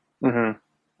idea. Mhm.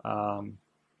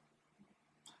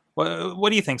 What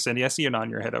do you think, Cindy? I see you're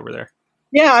nodding your head over there.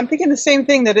 Yeah, I'm thinking the same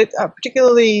thing, that it,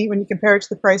 particularly when you compare it to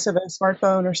the price of a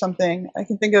smartphone or something, I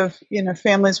can think of,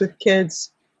 families with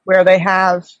kids where they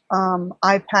have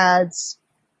iPads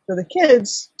for the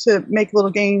kids to make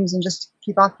little games and just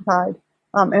keep occupied.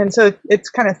 And so it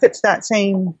kind of fits that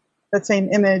same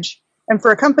image. And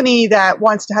for a company that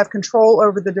wants to have control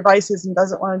over the devices and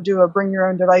doesn't want to do a bring your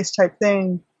own device type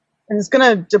thing, and is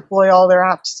going to deploy all their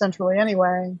apps centrally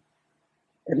anyway,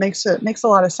 it makes a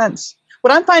lot of sense.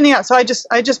 What I'm finding out, so I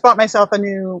just bought myself a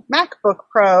new MacBook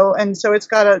Pro, and so it's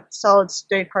got a solid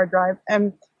state hard drive,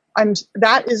 and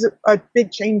that is a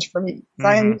big change for me. Mm-hmm.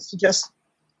 I am used to just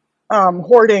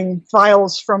hoarding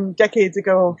files from decades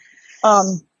ago,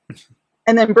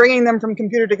 and then bringing them from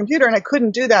computer to computer, and I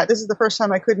couldn't do that. This is the first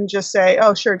time I couldn't just say,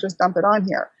 oh, sure, just dump it on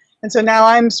here. And so now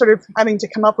I'm sort of having to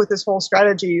come up with this whole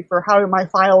strategy for where do my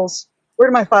files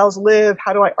live,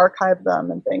 how do I archive them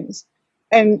and things.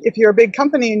 And if you're a big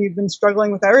company and you've been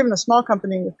struggling with that, or even a small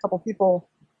company with a couple people,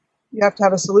 you have to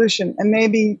have a solution. And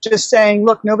maybe just saying,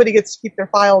 look, nobody gets to keep their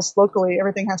files locally.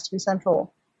 Everything has to be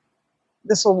central.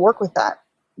 This will work with that,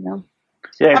 Yeah,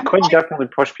 it could definitely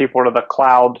push people to the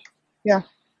cloud. Yeah.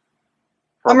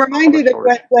 I'm reminded of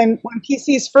when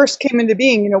PCs first came into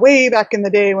being, way back in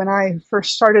the day when I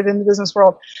first started in the business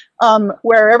world,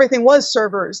 where everything was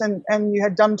servers and you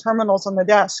had dumb terminals on the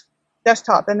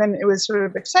desktop. And then it was sort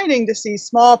of exciting to see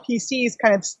small PCs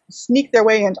kind of sneak their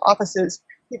way into offices.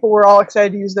 People were all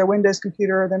excited to use their Windows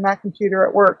computer or their Mac computer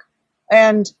at work.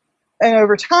 And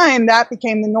over time, that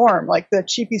became the norm. Like the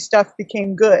cheapy stuff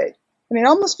became good. And it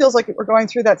almost feels like we're going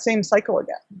through that same cycle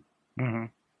again. Mm-hmm.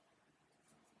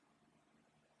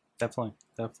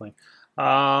 Definitely.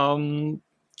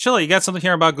 Chili, you got something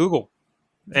here about Google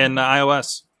and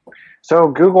iOS. So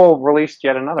Google released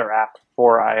yet another app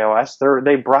for iOS.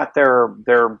 They brought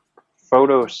their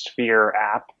Photosphere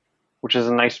app, which is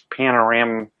a nice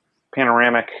panoramic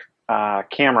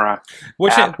camera,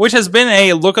 which has been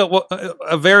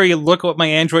a very look at what my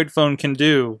Android phone can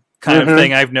do kind of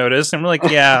thing I've noticed. And we're like,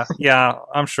 yeah,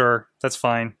 I'm sure that's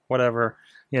fine, whatever,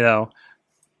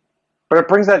 But it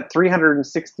brings that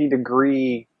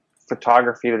 360-degree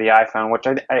photography to the iPhone, which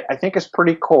I think is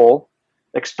pretty cool,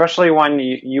 especially when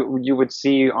you would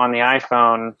see on the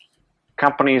iPhone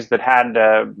companies that had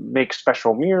to make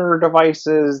special mirror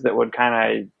devices that would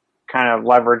kind of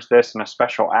leverage this in a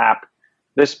special app.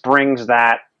 This brings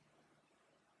that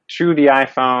to the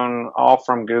iPhone, all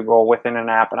from Google within an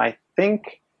app, and I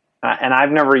think, and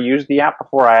I've never used the app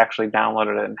before. I actually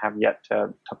downloaded it and have yet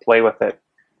to play with it.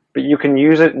 But you can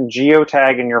use it in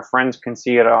geotag, and your friends can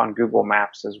see it on Google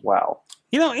Maps as well.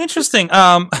 Interesting.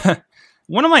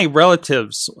 One of my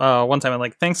relatives, one time at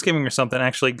like Thanksgiving or something,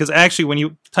 because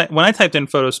when I typed in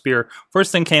Photosphere,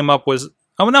 first thing came up was,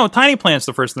 Tiny Plant's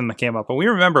the first thing that came up. And we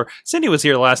remember, Cindy was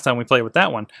here last time we played with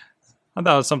that one. I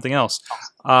thought it was something else.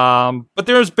 But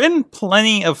there's been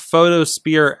plenty of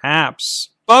Photosphere apps.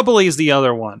 Bubbly is the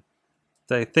other one.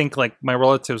 I think like my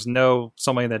relatives know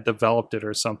somebody that developed it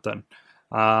or something.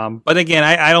 But again,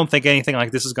 I don't think anything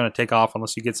like this is going to take off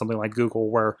unless you get something like Google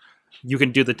where you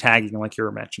can do the tagging like you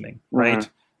were mentioning, right? Mm-hmm.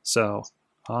 So,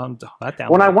 that down.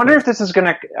 Well, I wonder if this is going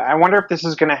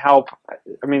to help.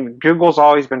 I mean, Google's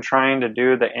always been trying to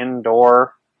do the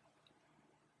indoor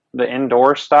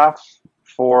stuff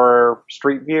for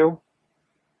Street View.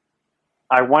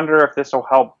 I wonder if this will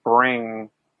help bring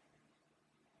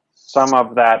some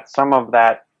of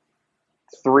that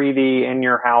 3D in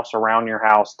your house, around your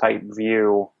house type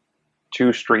view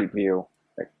to Street View.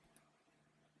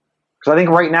 Because I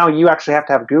think right now you actually have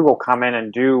to have Google come in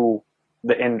and do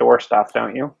the indoor stuff,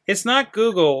 don't you? It's not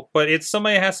Google, but it's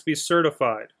somebody that has to be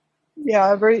certified.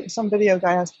 Yeah, some video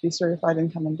guy has to be certified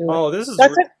and come and do it. Oh, this is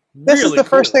This is the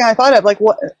first thing I thought of, like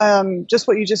just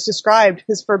what you just described.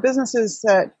 Because for businesses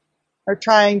that are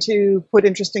trying to put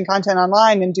interesting content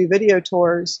online and do video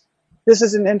tours, this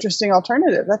is an interesting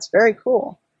alternative. That's very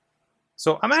cool.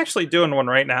 So I'm actually doing one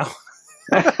right now.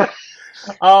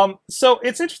 So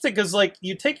it's interesting because like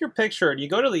you take your picture and you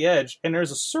go to the edge and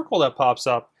there's a circle that pops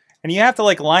up and you have to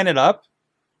like line it up.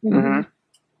 Mm-hmm.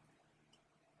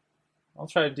 I'll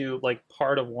try to do like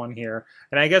part of one here,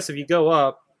 and I guess if you go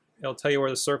up, it'll tell you where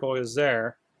the circle is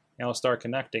there, and it'll start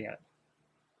connecting it.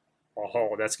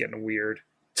 Oh, that's getting weird.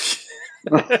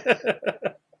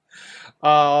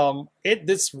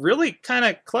 It's really kind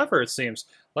of clever, it seems.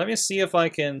 Let me see if I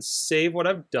can save what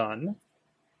I've done.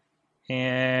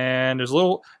 And there's a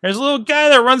little guy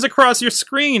that runs across your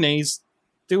screen, and he's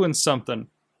doing something.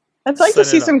 I'd like to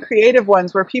Set see it up. some creative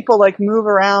ones where people like move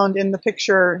around in the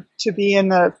picture to be in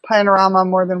the panorama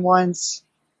more than once.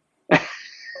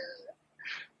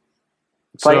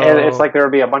 It's like there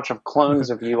would be a bunch of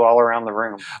clones of you all around the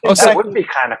room. Oh, That so- would be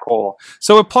kind of cool.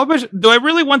 So it published. Do I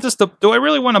really want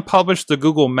to publish the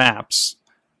Google Maps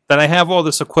that I have all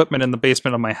this equipment in the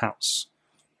basement of my house?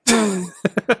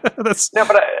 That's No,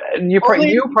 but you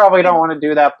probably don't want to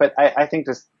do that. But I think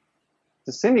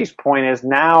to Cindy's point is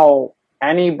now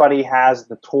anybody has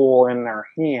the tool in their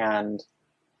hand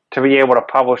to be able to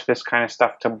publish this kind of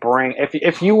stuff. To bring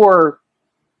if you were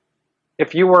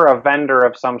a vendor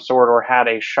of some sort or had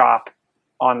a shop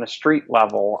on the street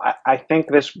level, I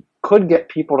think this could get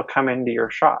people to come into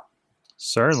your shop.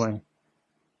 certainly.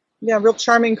 Yeah, real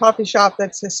charming coffee shop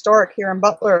that's historic here in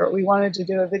Butler. We wanted to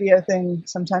do a video thing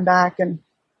sometime back, and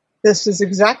this is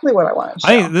exactly what I wanted to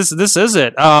show. This is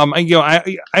it. I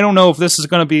don't know if this is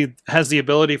going to has the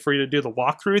ability for you to do the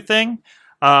walkthrough thing,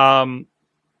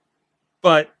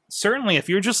 but certainly if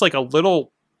you're just like a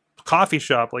little coffee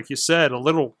shop, like you said, a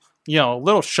little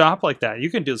shop like that,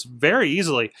 you can do this very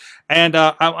easily. And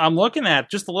I'm looking at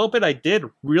just a little bit I did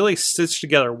really stitch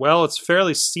together well. It's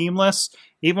fairly seamless.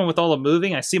 Even with all the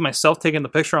moving, I see myself taking the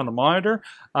picture on the monitor.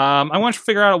 I want to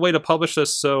figure out a way to publish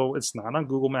this so it's not on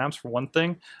Google Maps for one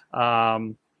thing.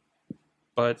 But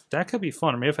that could be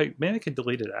fun. Or maybe I could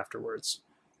delete it afterwards.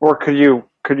 Or could you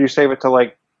save it to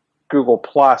like Google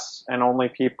Plus and only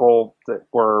people that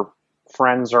were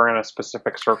friends or in a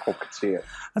specific circle could see it?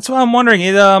 That's what I'm wondering.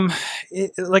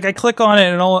 Like I click on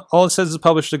it and all it says is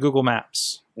published to Google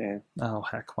Maps. Yeah. Oh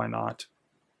heck, why not?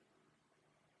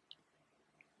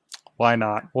 Why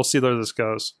not? We'll see where this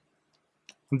goes.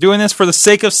 I'm doing this for the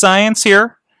sake of science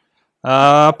here.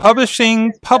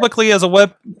 Publishing publicly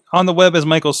on the web as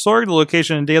Michael Sorg. The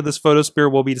location and day of this photosphere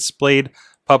will be displayed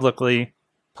publicly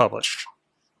published.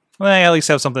 Well, I at least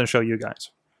have something to show you guys.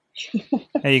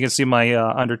 And you can see my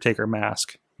Undertaker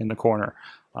mask in the corner.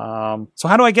 So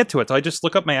how do I get to it? Do I just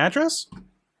look up my address?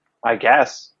 I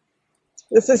guess.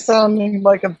 This is sounding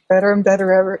like a better and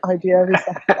better idea every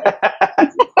second.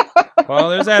 Well,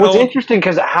 there's that Well, it's old... interesting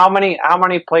because how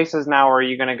many places now are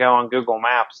you going to go on Google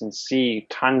Maps and see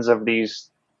tons of these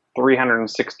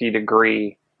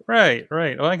 360-degree? Right.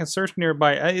 Well, I can search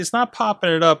nearby. It's not popping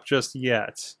it up just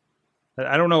yet.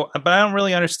 I don't know, but I don't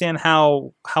really understand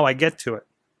how I get to it.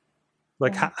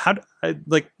 Like how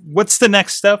what's the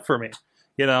next step for me?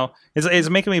 It's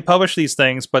making me publish these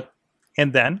things,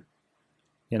 and then,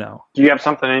 Do you have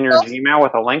something in your Gmail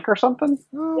with a link or something?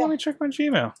 Oh, let me check my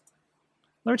Gmail.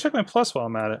 Let me check my Plus while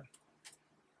I'm at it.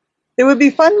 It would be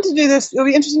fun to do this. It would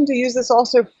be interesting to use this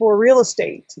also for real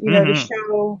estate, to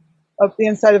show up the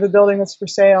inside of a building that's for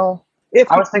sale.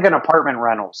 I was thinking apartment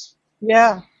rentals.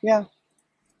 Yeah.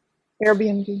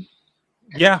 Airbnb.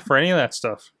 Yeah, for any of that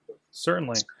stuff.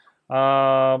 Certainly.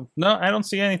 No, I don't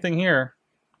see anything here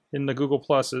in the Google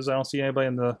Pluses. I don't see anybody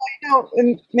in the...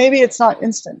 And maybe it's not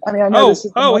instant. I mean, I know this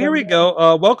is... here we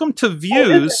go. Welcome to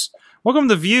Views. Welcome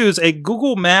to Views, a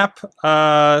Google Map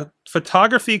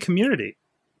photography community.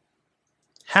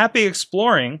 Happy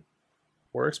exploring.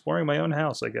 We're exploring my own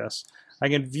house, I guess. I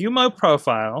can view my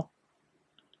profile.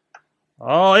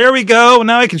 Oh, here we go.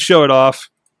 Now I can show it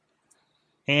off.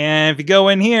 And if you go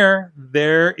in here,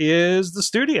 there is the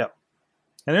studio.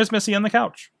 And there's Missy on the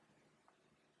couch.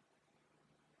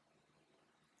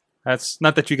 That's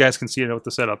not that you guys can see it with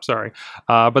the setup, sorry.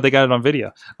 But they got it on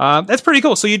video. That's pretty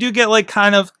cool. So you do get like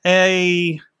kind of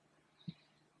a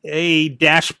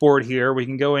dashboard here. We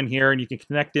can go in here and you can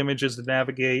connect images to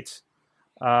navigate.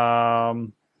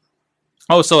 So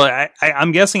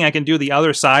I'm guessing I can do the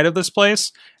other side of this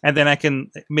place, and then I can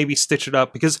maybe stitch it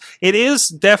up because it is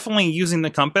definitely using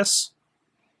the compass.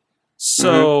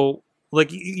 So, like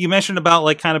you mentioned about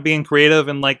like kind of being creative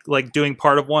and like doing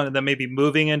part of one and then maybe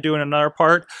moving and doing another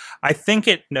part. I think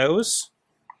it knows.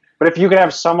 But if you could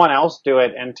have someone else do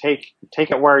it and take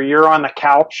it where you're on the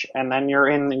couch and then you're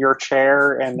in your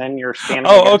chair and then you're standing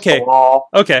against the wall.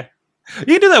 Okay. You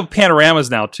can do that with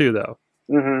panoramas now too, though.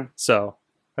 Mm-hmm. So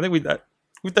I think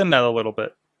we've done that a little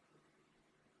bit.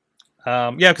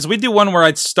 Because we do one where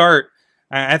I'd start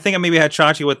I think I maybe had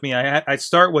Chachi with me. I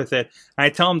start with it. And I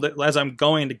tell him that as I'm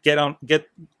going to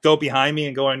go behind me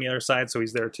and go on the other side, so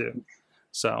he's there too.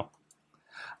 So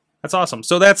that's awesome.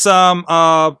 So that's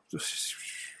Photosphere.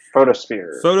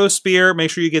 Photosphere.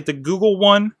 Make sure you get the Google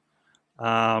one.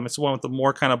 It's the one with the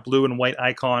more kind of blue and white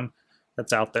icon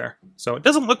that's out there. So it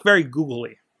doesn't look very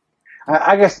googly.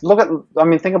 I guess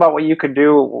think about what you could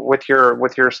do with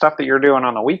your stuff that you're doing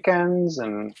on the weekends,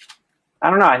 and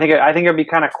I don't know. I think it'd be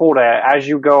kind of cool to, as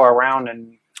you go around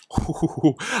and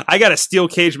I got a steel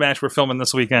cage match we're filming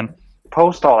this weekend.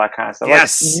 Post all that kind of stuff.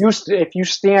 Yes. Like if you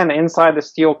stand inside the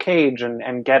steel cage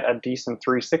and get a decent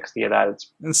 360 of that,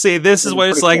 and see, this is what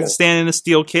it's like cool. to stand in a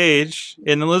steel cage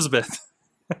in Elizabeth.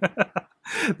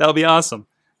 That'll be awesome.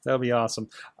 That'll be awesome.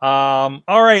 All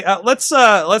right, let's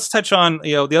touch on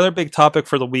the other big topic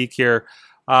for the week here.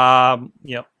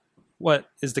 What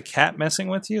is the cat messing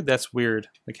with you? That's weird.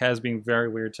 The cat is being very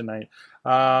weird tonight.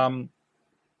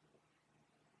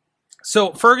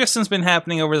 So Ferguson's been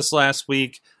happening over this last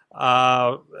week,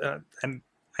 and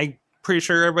I'm pretty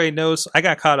sure everybody knows. I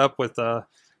got caught up with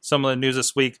some of the news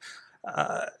this week.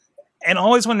 And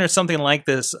always when there's something like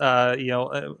this,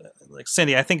 like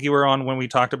Cindy, I think you were on when we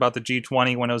talked about the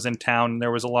G20 when I was in town. And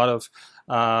there was a lot of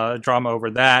drama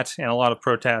over that and a lot of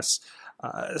protests.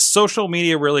 Social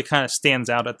media really kind of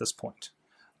stands out at this point.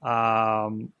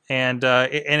 And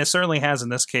it certainly has in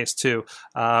this case too.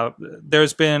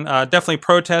 There's been definitely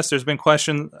protests. There's been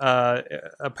question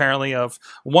apparently of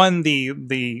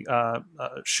the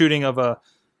shooting of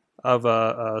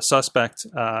a suspect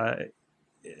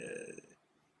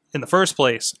in the first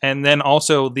place, and then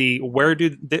also where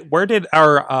did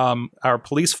our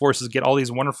police forces get all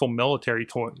these wonderful military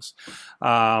toys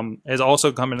has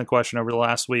also come into question over the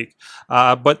last week.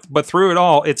 But through it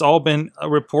all, it's all been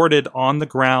reported on the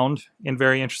ground in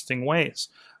very interesting ways.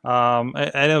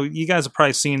 I know you guys have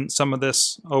probably seen some of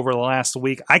this over the last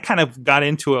week. I kind of got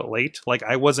into it late.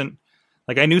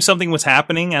 I knew something was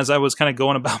happening as I was kind of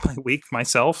going about my week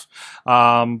myself, but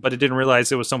I didn't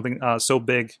realize it was something so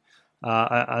big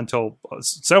until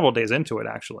several days into it,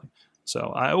 actually.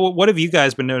 So what have you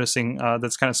guys been noticing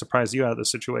that's kind of surprised you out of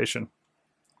this situation?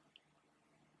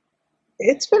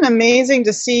 It's been amazing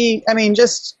to see. I mean,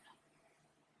 just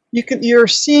you're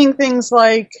seeing things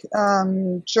like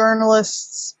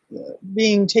journalists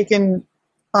being taken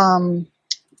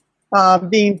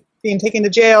being taken to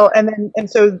jail, and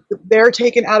so they're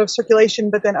taken out of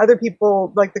circulation, but then other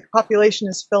people, like the population,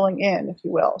 is filling in, if you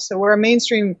will. So where a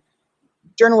mainstream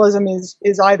journalism is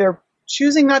either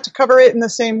choosing not to cover it in the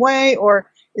same way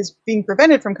or is being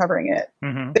prevented from covering it.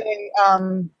 Mm-hmm.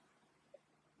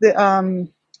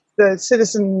 The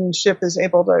citizenship is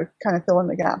able to kind of fill in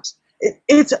the gaps.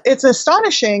 It's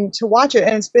astonishing to watch it,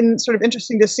 and it's been sort of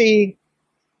interesting to see,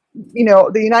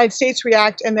 the United States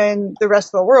react and then the rest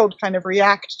of the world kind of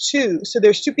react too. So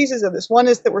there's two pieces of this. One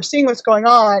is that we're seeing what's going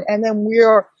on, and then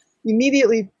we're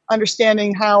immediately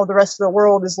understanding how the rest of the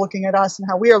world is looking at us and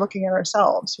how we are looking at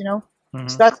ourselves, Mm-hmm.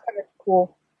 So that's kind of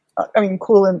cool.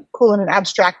 Cool in an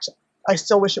abstract, I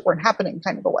still wish it weren't happening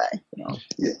kind of a way.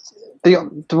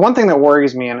 The one thing that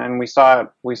worries me, and we saw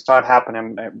it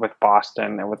happen with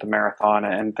Boston and with the marathon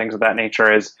and things of that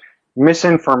nature, is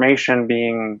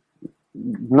misinformation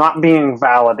not being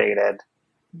validated,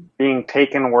 being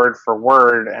taken word for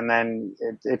word, and then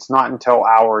it's not until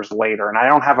hours later. And I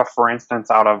don't have a for instance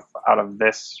out of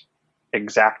this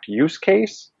exact use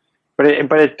case, but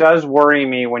it does worry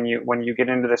me when you get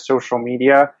into the social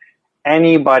media.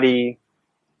 Anybody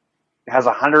has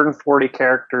 140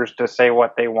 characters to say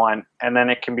what they want, and then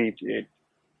it can be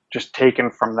just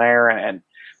taken from there, and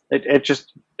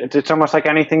it's almost like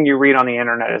anything you read on the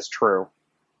internet is true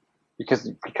because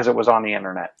it was on the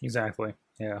internet. Exactly.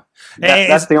 Yeah,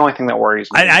 that's the only thing that worries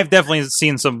me. I've definitely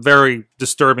seen some very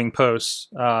disturbing posts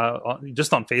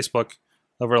just on Facebook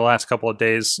over the last couple of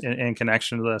days in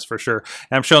connection to this, for sure.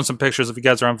 And I'm showing some pictures. If you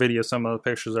guys are on video, some of the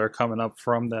pictures that are coming up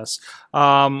from this.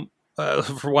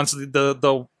 For once,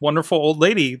 the wonderful old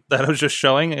lady that I was just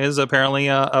showing is apparently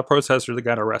a protester that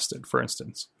got arrested, for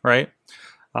instance, right?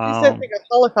 She's a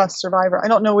Holocaust survivor. I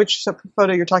don't know which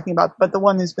photo you're talking about, but the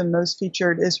one who's been most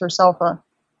featured is herself a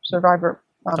survivor.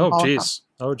 Oh, geez.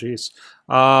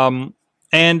 And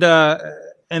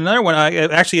another one, I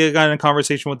actually got in a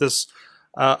conversation with this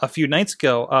a few nights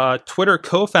ago. Twitter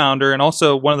co-founder and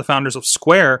also one of the founders of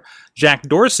Square, Jack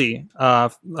Dorsey,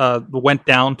 went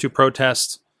down to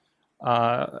protest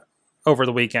over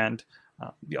the weekend.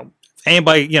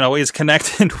 Anybody is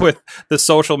connected with the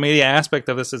social media aspect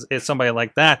of this is somebody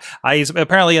like that. He's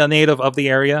apparently a native of the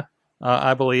area,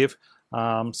 I believe.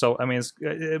 So I mean,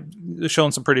 it's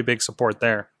showing some pretty big support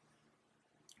there.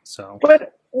 So,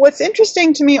 but What's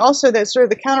interesting to me also, that sort of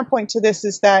the counterpoint to this,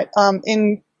 is that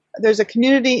there's a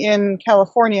community in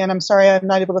California, and I'm sorry I'm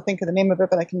not able to think of the name of it,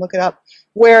 but I can look it up,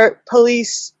 where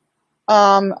police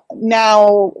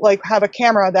now like have a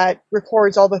camera that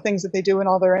records all the things that they do and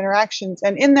all their interactions.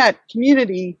 And in that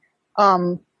community,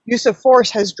 use of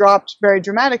force has dropped very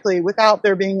dramatically without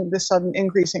there being this sudden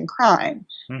increase in crime.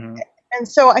 Mm-hmm. And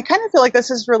so I kind of feel like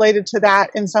this is related to that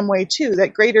in some way too,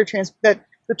 that that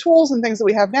the tools and things that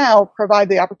we have now provide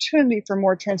the opportunity for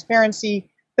more transparency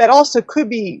that also could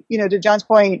be, to John's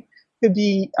point, could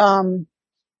be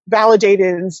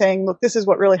validated and saying, look, this is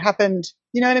what really happened.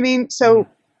 You know what I mean? So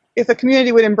if a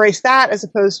community would embrace that as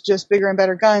opposed to just bigger and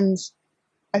better guns,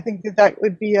 I think that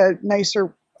would be a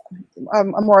nicer, a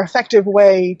more effective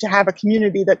way to have a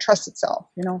community that trusts itself,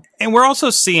 And we're also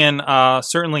seeing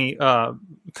certainly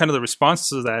kind of the responses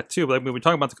to that too. Like when we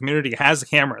talk about the community has the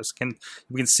cameras,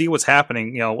 we can see what's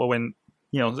happening. When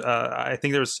I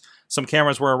think there's some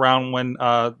cameras were around when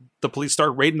the police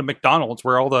started raiding the McDonald's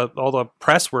where all the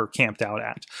press were camped out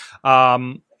at,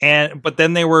 but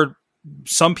then there were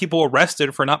some people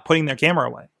arrested for not putting their camera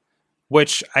away,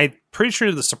 which I'm pretty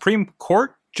sure the Supreme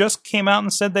Court just came out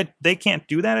and said that they can't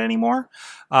do that anymore.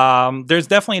 There's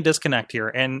definitely a disconnect here,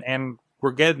 and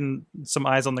we're getting some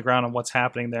eyes on the ground on what's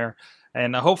happening there.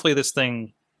 And hopefully this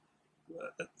thing,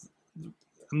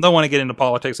 I don't want to get into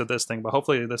politics of this thing, but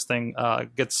hopefully this thing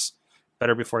gets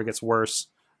better before it gets worse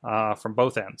from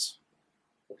both ends.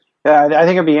 Yeah, I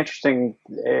think it'd be interesting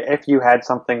if you had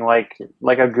something like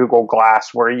a Google Glass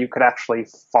where you could actually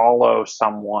follow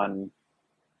someone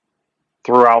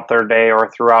throughout their day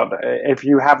or throughout. If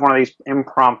you have one of these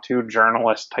impromptu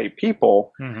journalist type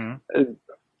people, mm-hmm.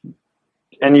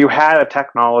 and you had a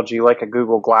technology like a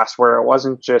Google Glass where it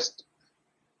wasn't just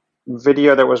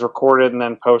video that was recorded and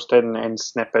then posted in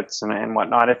snippets and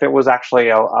whatnot. If it was actually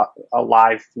a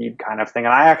live feed kind of thing,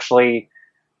 and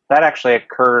that actually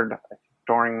occurred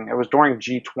during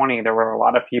G20. There were a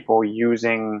lot of people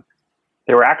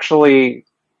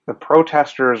the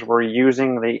protesters were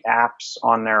using the apps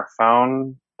on their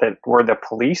phone that were the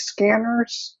police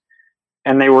scanners,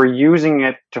 and they were using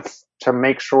it to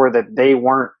make sure that they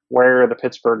weren't where the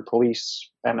Pittsburgh police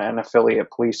and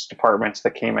affiliate police departments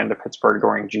that came into Pittsburgh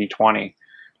during G20.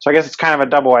 So I guess it's kind of a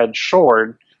double-edged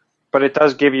sword, but it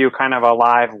does give you kind of a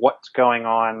live what's going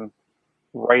on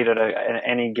right at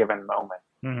any given moment.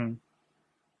 Mm-hmm.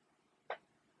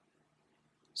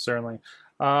 Certainly.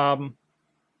 And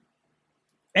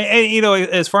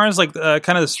as far as like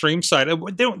kind of the stream side,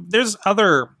 there's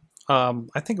other,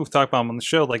 I think we've talked about them on the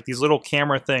show, like these little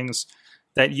camera things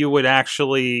that you would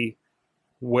actually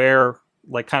wear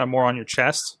like kind of more on your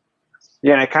chest.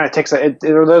 Yeah, and it kind of takes those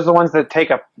are the ones that take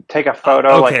a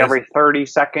photo like every 30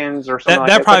 seconds or something.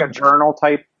 That probably, like a journal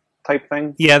type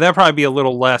thing. Yeah, that'd probably be a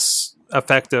little less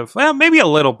effective. Well, maybe a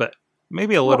little bit,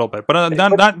 but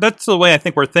not that's the way I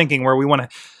think we're thinking, where we want to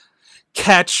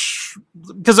catch,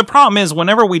 because the problem is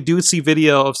whenever we do see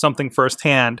video of something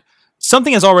firsthand,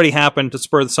 something has already happened to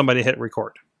spur somebody to hit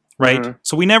record, right? Mm-hmm.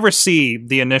 So we never see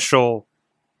the initial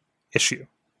issue.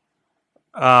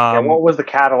 What was the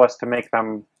catalyst to make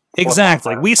them?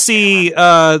 Exactly. We see,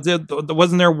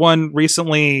 wasn't there one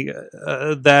recently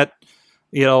that,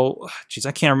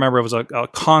 I can't remember. It was a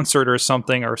concert or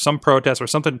something, or some protest or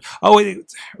something. Oh,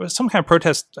 it was some kind of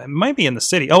protest. It might be in the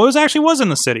city. Oh, it was in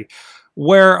the city,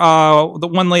 where the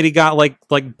one lady got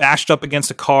like bashed up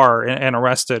against a car and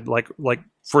arrested, like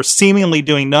for seemingly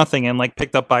doing nothing, and like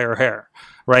picked up by her hair.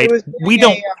 Right? I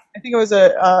think it was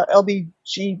a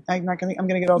LBG. I'm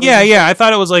gonna get all. Yeah. I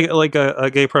thought it was like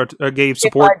a gay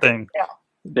support thing.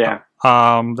 Yeah.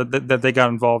 That they got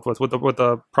involved with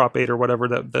the Prop 8 or whatever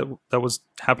that was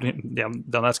happening. Yeah,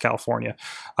 that's California.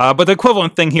 But the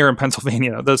equivalent thing here in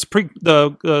Pennsylvania,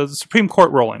 the Supreme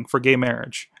Court ruling for gay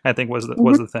marriage, I think was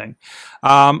the thing.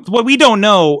 What we don't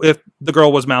know if the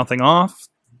girl was mouthing off.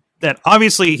 That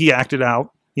obviously he acted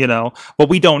out, but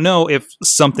we don't know if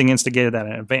something instigated that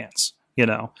in advance,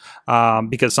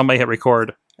 because somebody hit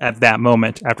record at that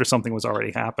moment after something was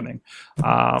already happening.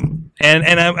 And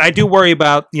I do worry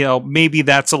about, maybe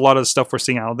that's a lot of the stuff we're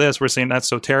seeing out of this. We're saying that's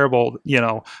so terrible,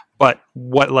 but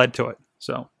what led to it?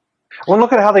 So, well,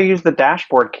 look at how they use the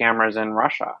dashboard cameras in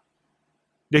Russia.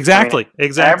 Exactly.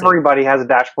 Everybody has a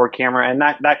dashboard camera, and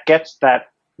that gets that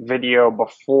video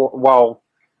before,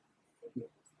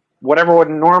 whatever would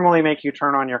normally make you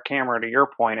turn on your camera, to your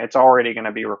point, it's already going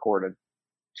to be recorded.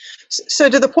 So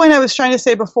to the point I was trying to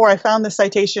say before, I found the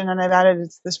citation and I've added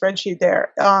the spreadsheet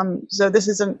there. So this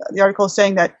is the article is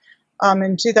saying that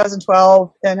in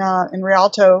 2012 in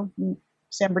Rialto,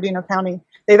 San Bernardino County,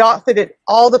 they've outfitted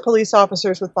all the police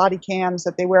officers with body cams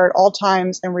that they wear at all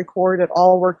times and record at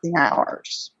all working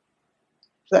hours.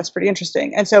 So that's pretty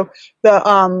interesting. And so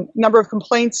the number of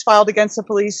complaints filed against the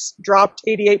police dropped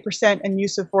 88% and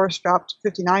use of force dropped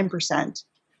 59%.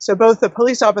 So both the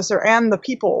police officer and the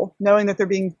people, knowing that they're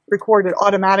being recorded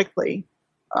automatically,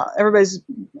 everybody's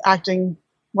acting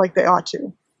like they ought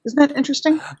to. Isn't that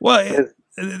interesting? Well,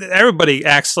 everybody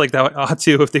acts like they ought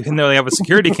to if they know they have a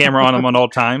security camera on them at all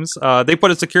times. They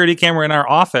put a security camera in our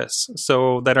office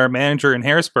so that our manager in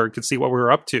Harrisburg could see what we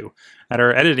were up to at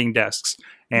our editing desks.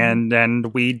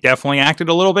 And we definitely acted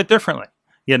a little bit differently,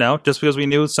 just because we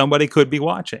knew somebody could be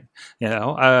watching,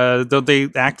 though they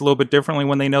act a little bit differently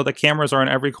when they know the cameras are in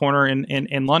every corner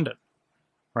in London.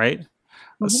 Right.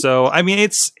 Mm-hmm. So, I mean,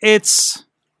 it's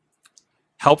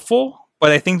helpful,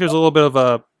 but I think there's a little bit of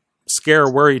a scare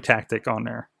worry tactic on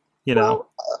there,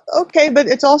 Well, okay, but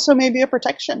it's also maybe a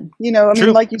protection, True.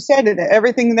 Mean, like you said,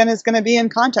 everything then is going to be in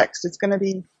context. It's going to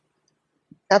be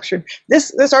captured.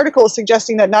 This article is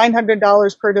suggesting that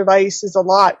 $900 per device is a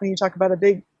lot when you talk about a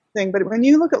big thing, but when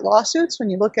you look at lawsuits, when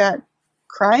you look at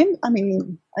crime, I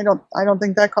mean, I don't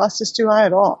think that cost is too high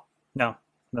at all. No,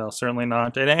 certainly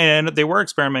not. And they were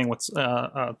experimenting with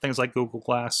things like Google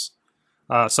Glass,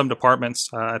 some departments,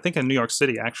 I think in New York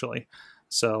City actually.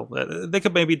 So they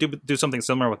could maybe do something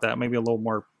similar with that, maybe a little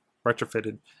more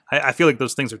retrofitted. I feel like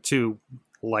those things are too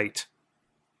light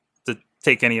to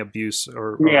take any abuse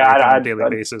or on a daily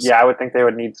basis. Yeah, I would think they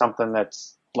would need something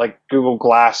that's like Google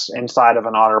Glass inside of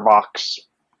an OtterBox.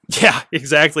 Yeah,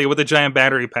 exactly, with a giant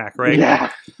battery pack, right?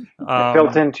 Yeah,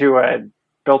 built into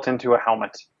a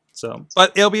helmet. So,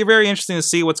 but it'll be very interesting to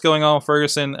see what's going on with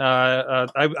Ferguson.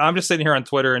 I'm just sitting here on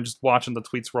Twitter and just watching the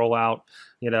tweets roll out.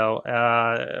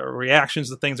 Reactions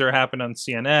to things that are happening on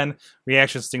CNN,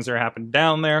 reactions to things that are happening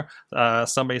down there.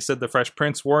 Somebody said the Fresh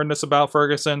Prince warned us about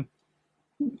Ferguson.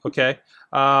 Okay.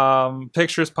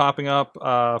 Pictures popping up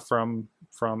from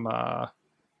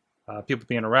people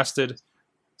being arrested.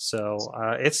 So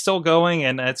it's still going,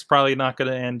 and it's probably not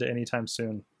going to end anytime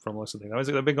soon from most of the things.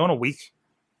 They've been going a week.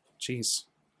 Jeez.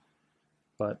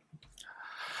 But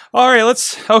all right,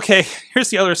 here's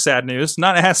the other sad news.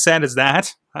 Not as sad as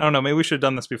that. I don't know. Maybe we should have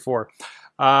done this before.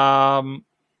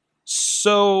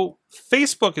 So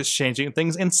Facebook is changing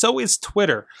things, and so is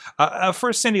Twitter.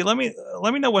 First, Cindy, let me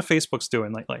know what Facebook's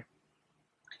doing lately.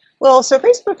 Well, so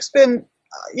Facebook's been,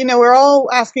 we're all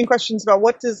asking questions about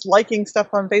what does liking stuff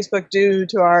on Facebook do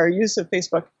to our use of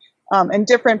Facebook, and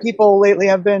different people lately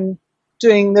have been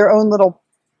doing their own little,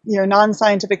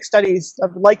 non-scientific studies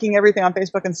of liking everything on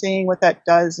Facebook and seeing what that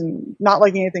does, and not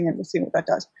liking anything and seeing what that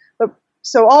does. But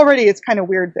so already it's kind of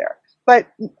weird there. But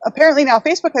apparently now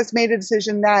Facebook has made a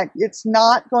decision that it's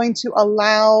not going to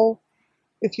allow,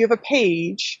 if you have a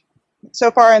page, so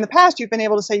far in the past you've been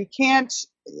able to say you can't,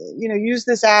 use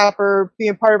this app or be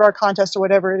a part of our contest or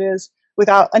whatever it is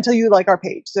until you like our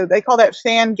page. So they call that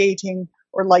fan gating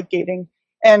or like gating.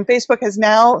 And Facebook has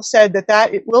now said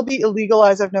that it will be illegal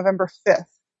as of November 5th.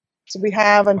 So we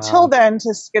have until then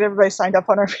to get everybody signed up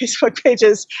on our Facebook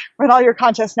pages. Run all your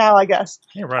contests now, I guess.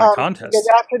 Yeah, run a contest. Because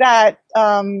after that,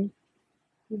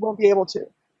 you won't be able to.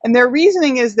 And their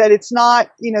reasoning is that it's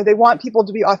not, they want people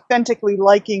to be authentically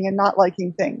liking and not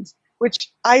liking things,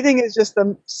 which I think is just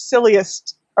the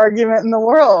silliest argument in the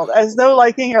world, as though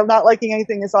liking or not liking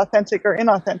anything is authentic or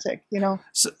inauthentic,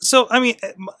 So I mean,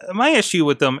 my issue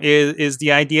with them is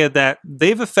the idea that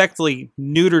they've effectively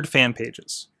neutered fan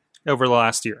pages over the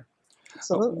last year.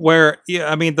 Absolutely. Where,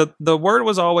 the word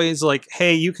was always like,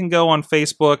 hey, you can go on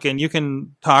Facebook and you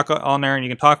can talk on there and you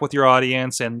can talk with your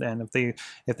audience, and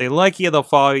if they like you, they'll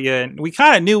follow you. And we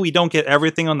kind of knew we don't get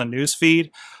everything on the news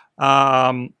feed.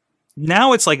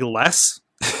 Now it's like less,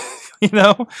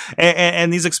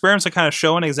 and these experiments are kind of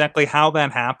showing exactly how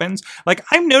that happens. Like,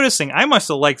 I'm noticing I must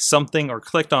have liked something or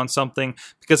clicked on something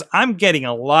because I'm getting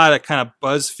a lot of kind of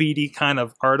BuzzFeedy kind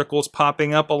of articles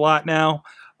popping up a lot now.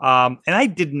 And I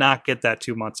did not get that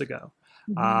 2 months ago.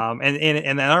 Mm-hmm.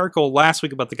 And that article last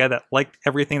week about the guy that liked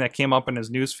everything that came up in his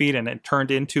newsfeed and it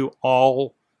turned into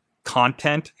all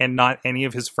content and not any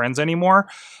of his friends anymore.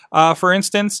 For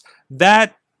instance,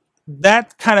 that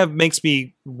kind of makes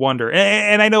me wonder.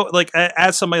 And I know, like,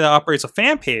 as somebody that operates a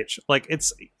fan page, like,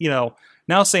 it's,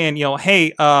 now saying,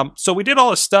 hey, so we did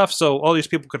all this stuff so all these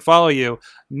people could follow you.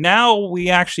 Now we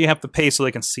actually have to pay so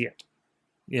they can see it.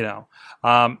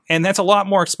 And that's a lot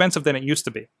more expensive than it used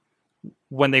to be.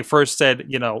 When they first said,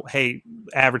 hey,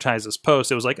 advertise this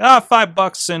post, it was like,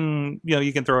 $5 and,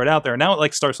 you can throw it out there. Now it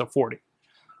like starts at 40,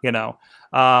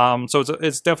 So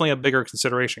it's definitely a bigger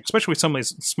consideration, especially with some of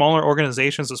these smaller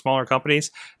organizations and smaller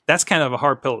companies. That's kind of a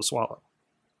hard pill to swallow.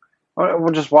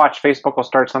 We'll just watch. Facebook will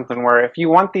start something where if you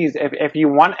want if you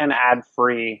want an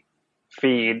ad-free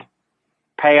feed,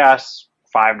 pay us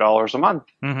 $5 a month.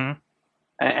 Mm-hmm.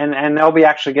 And they'll be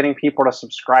actually getting people to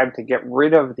subscribe to get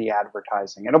rid of the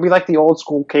advertising. It'll be like the old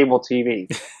school cable TV.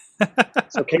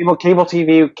 So cable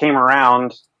TV came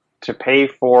around to pay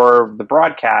for the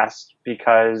broadcast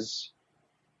because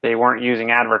they weren't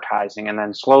using advertising, and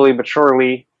then slowly but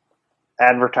surely,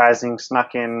 advertising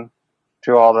snuck in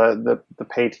to all the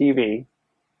pay TV,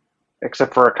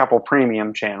 except for a couple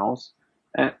premium channels,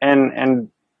 and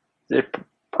it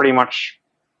pretty much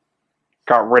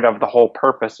got rid of the whole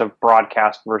purpose of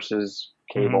broadcast versus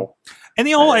cable. And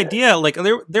the whole idea, like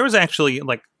there was actually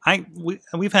like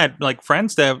we've had like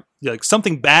friends that like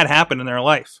something bad happened in their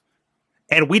life,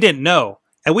 and we didn't know,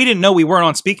 we weren't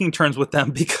on speaking terms with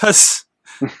them because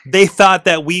they thought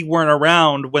that we weren't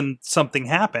around when something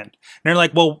happened. And they're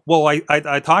like, well,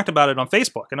 I talked about it on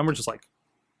Facebook, and we're just like,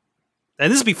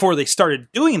 and this is before they started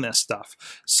doing this stuff.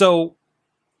 So,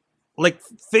 like,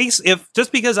 if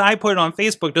just because I put it on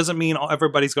Facebook doesn't mean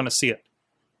everybody's going to see it.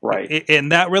 Right.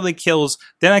 And that really kills.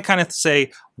 Then I kind of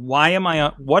say, what am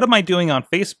I doing on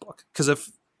Facebook? Because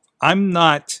if I'm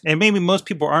not, and maybe most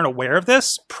people aren't aware of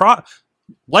this,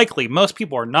 likely most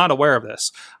people are not aware of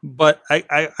this, but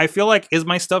I feel like, is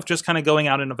my stuff just kind of going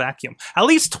out in a vacuum? At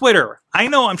least Twitter, I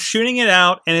know I'm shooting it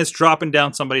out and it's dropping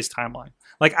down somebody's timeline.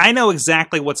 Like, I know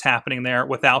exactly what's happening there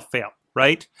without fail,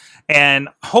 right? And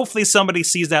hopefully somebody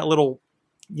sees that little,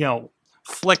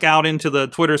 flick out into the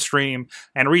Twitter stream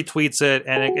and retweets it,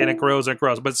 and it grows and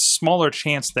grows, but it's a smaller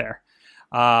chance there.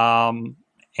 And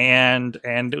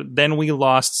then we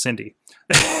lost Cindy.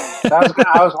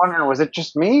 I was wondering, was it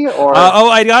just me or?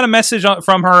 I got a message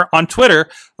from her on Twitter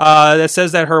that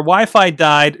says that her Wi-Fi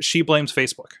died. She blames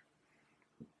Facebook.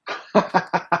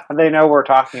 They know we're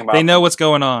talking about. They know what's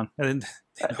going on.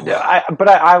 I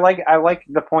like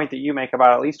the point that you make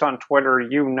about, at least on Twitter,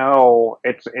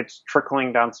 it's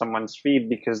trickling down someone's feed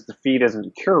because the feed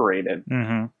isn't curated.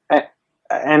 Mm-hmm.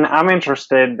 And I'm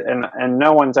interested, and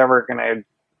no one's ever going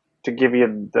to give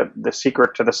you the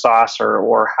secret to the sauce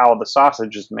or how the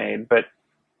sausage is made, but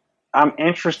I'm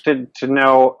interested to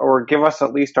know, or give us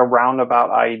at least a roundabout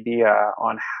idea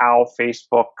on how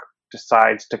Facebook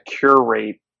decides to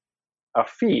curate a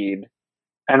feed.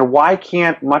 And why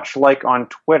can't, much like on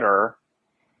Twitter,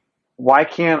 why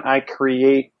can't I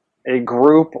create a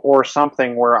group or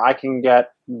something where I can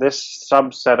get this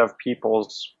subset of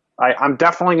people's... I'm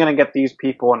definitely going to get these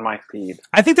people in my feed.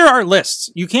 I think there are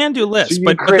lists. You can do lists, So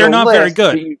but they're not very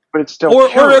good. But it's still or a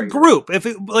curated. group.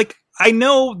 I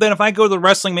know that if I go to the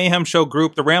Wrestling Mayhem Show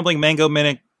group, the Rambling Mango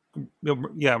Minute,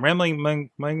 Rambling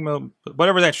Mango,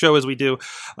 whatever that show is we do,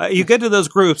 you get to those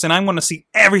groups, and I want to see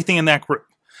everything in that group.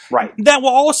 Right. That will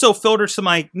also filter to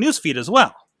my newsfeed as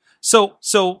well. So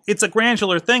it's a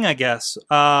granular thing, I guess.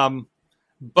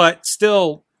 But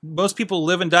still, most people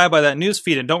live and die by that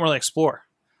newsfeed and don't really explore.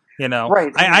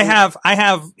 Right. I have.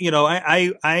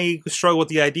 I struggle with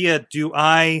the idea. Do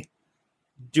I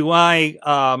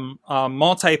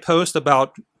multi-post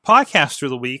about podcasts through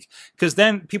the week? Because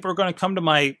then people are going to come to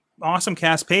my Awesome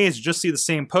Cast page, just see the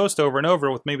same post over and over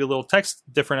with maybe a little text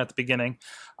different at the beginning.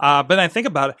 But I think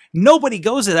about it, nobody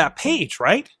goes to that page,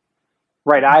 right?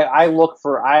 Right. I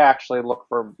actually look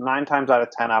for 9 times out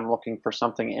of 10, I'm looking for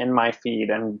something in my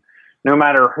feed, and no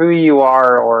matter who you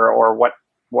are or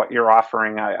what you're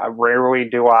offering, I rarely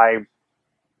do I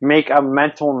make a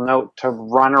mental note to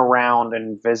run around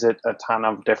and visit a ton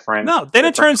of different. No, then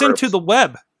it turns groups. into the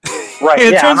web. Right.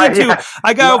 It turns into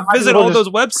I gotta visit all those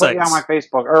Put websites. me on my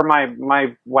Facebook or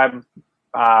my web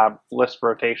list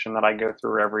rotation that I go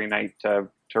through every night to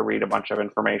read a bunch of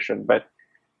information. But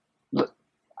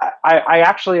I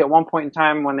actually, at one point in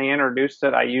time when they introduced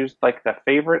it, I used like the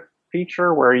favorite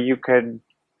feature where you could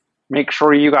make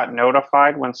sure you got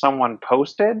notified when someone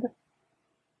posted.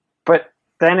 But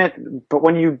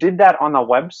when you did that on the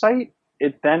website,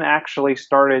 it then actually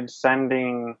started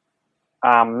sending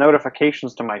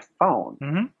notifications to my phone.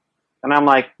 Mm-hmm. And I'm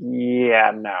like,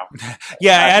 yeah, no.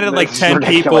 Yeah, I added like 10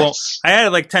 ridiculous. people. I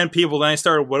added like 10 people, then I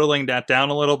started whittling that down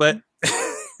a little bit.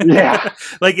 Yeah.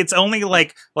 Like it's only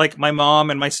like my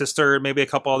mom and my sister, maybe a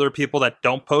couple other people that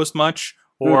don't post much.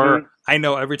 Or I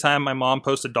know every time my mom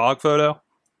posts a dog photo,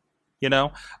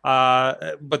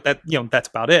 but that, that's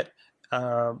about it.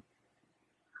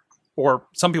 Or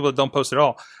some people that don't post at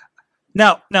all.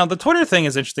 Now the Twitter thing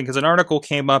is interesting because an article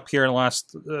came up here in the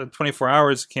last 24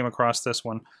 hours, came across this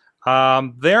one.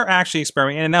 They're actually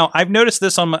experimenting. And now I've noticed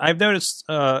this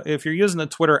if you're using the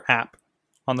Twitter app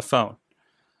on the phone.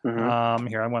 Mm-hmm.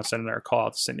 Here, I want to send her a call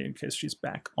out to Cindy in case she's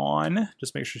back on.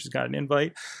 Just make sure she's got an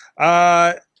invite.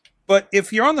 But But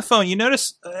if you're on the phone,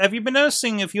 have you been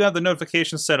noticing if you have the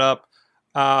notifications set up,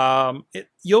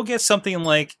 you'll get something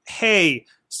like, hey,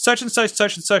 such and such,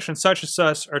 such and such, and such and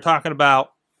such are talking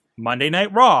about Monday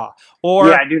Night Raw. Or,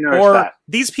 Yeah, I do notice that.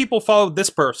 These people followed this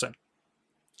person.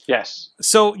 Yes.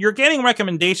 So you're getting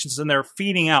recommendations and they're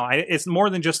feeding out. It's more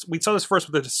than just, we saw this first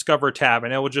with the Discover tab,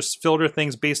 and it will just filter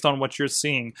things based on what you're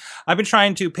seeing. I've been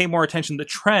trying to pay more attention to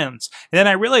trends. And then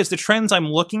I realized the trends I'm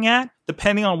looking at,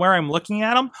 depending on where I'm looking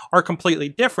at them, are completely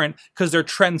different because they're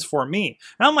trends for me.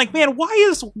 And I'm like, man,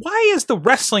 why is the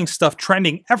wrestling stuff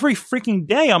trending every freaking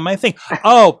day on my thing?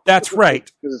 Oh, that's right.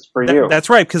 Because it's for you. That's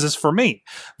right, because it's for me.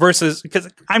 Versus,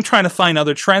 because I'm trying to find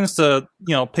other trends to,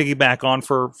 piggyback on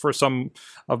for some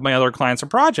of my other clients or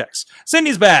projects.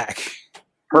 Cindy's back.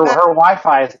 Her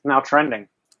Wi-Fi is now trending.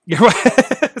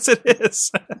 Yes, it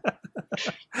is.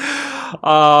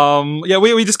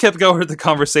 We just kept going with the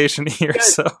conversation here. Good.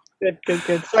 So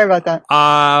Good. Sorry about that.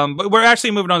 but we're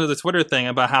actually moving on to the Twitter thing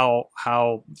about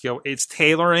how it's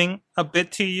tailoring a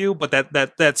bit to you, but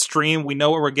that stream, we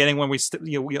know what we're getting when we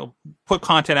put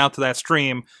content out to that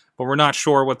stream, but we're not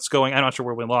sure what's going. I'm not sure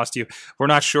where we lost you. We're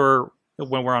not sure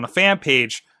when we're on a fan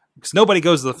page because nobody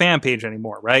goes to the fan page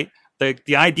anymore, right?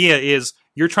 The idea is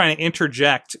you're trying to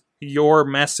interject your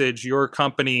message, your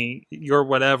company, your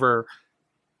whatever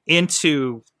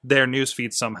into their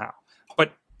newsfeed somehow.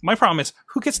 But my problem is,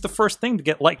 who gets the first thing to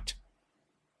get liked?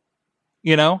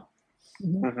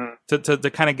 Mm-hmm. To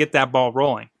kind of get that ball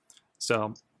rolling.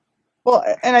 So, Well,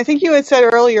 and I think you had said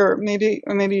earlier, maybe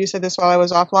you said this while I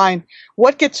was offline.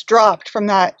 What gets dropped from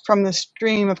the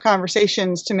stream of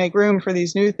conversations to make room for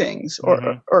these new things,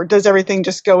 or does everything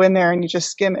just go in there and you just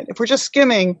skim it? If we're just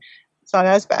skimming, it's not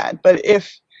as bad. But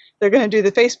if they're going to do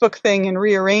the Facebook thing and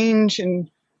rearrange and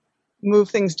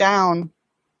move things down,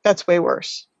 that's way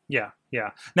worse. Yeah.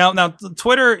 Now,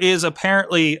 Twitter is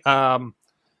apparently on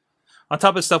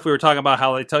top of stuff we were talking about,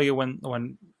 how they tell you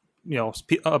when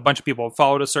a bunch of people have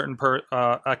followed a certain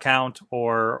account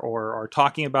or are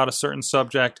talking about a certain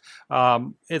subject.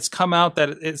 It's come out that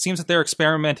it seems that they're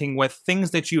experimenting with things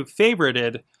that you've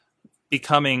favorited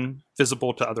becoming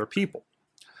visible to other people.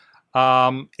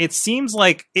 It seems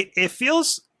like it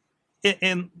feels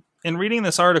in reading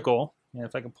this article, and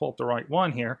if I can pull up the right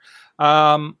one here,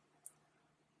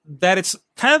 that it's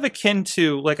kind of akin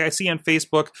to, like I see on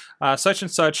Facebook, such and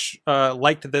such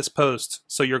liked this post,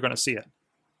 so you're going to see it.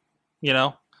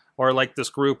 Or like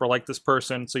this group or like this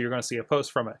person, so you're going to see a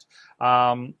post from it.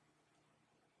 I'm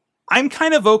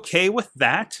kind of okay with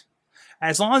that,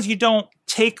 as long as you don't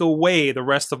take away the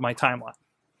rest of my timeline.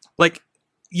 Like,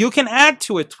 you can add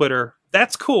to it, Twitter,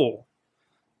 that's cool,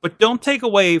 but don't take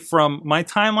away from my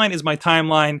timeline is my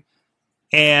timeline,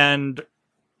 and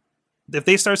if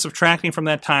they start subtracting from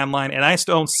that timeline and I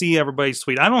still don't see everybody's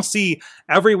tweet, I don't see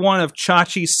every one of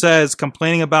Chachi Says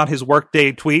complaining about his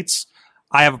workday tweets,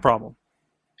 I have a problem.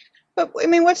 But I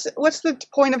mean, what's the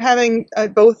point of having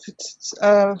both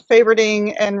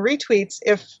favoriting and retweets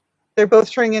if they're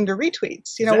both turning into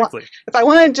retweets? Exactly. If I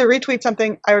wanted to retweet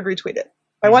something, I would retweet it.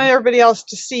 If I wanted everybody else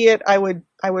to see it, I would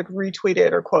retweet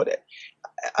it or quote it.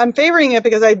 I'm favoring it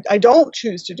because I don't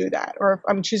choose to do that, or if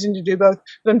I'm choosing to do both,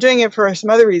 but I'm doing it for some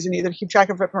other reason, either to keep track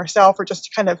of it for myself or just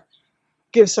to kind of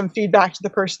give some feedback to the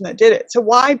person that did it. So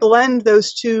why blend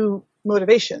those two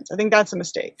motivations? I think that's a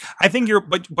mistake. I think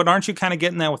but aren't you kind of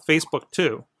getting that with Facebook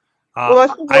too? Well,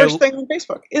 that's the worst thing on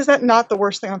Facebook. Is that not the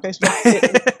worst thing on Facebook?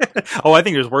 I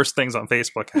think there's worse things on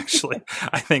Facebook, actually.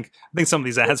 I think some of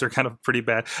these ads are kind of pretty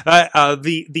bad.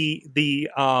 The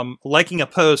liking a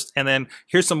post and then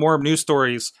here's some more news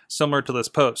stories similar to this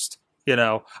post.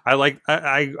 I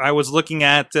was looking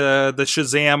at the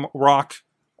Shazam Rock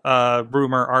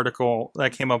rumor article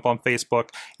that came up on Facebook,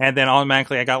 and then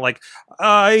automatically I got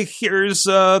here's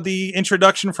the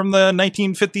introduction from the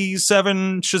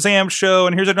 1957 Shazam show,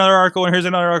 and here's another article,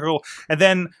 and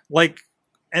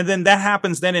then that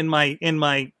happens then in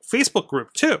my Facebook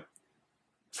group too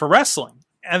for wrestling,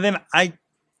 and then I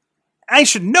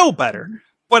should know better,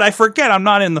 but I forget I'm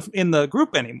not in the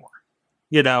group anymore.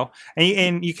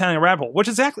 And you kind of rabbit hole, which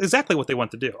is exactly what they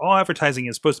want to do. All advertising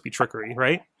is supposed to be trickery,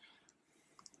 right?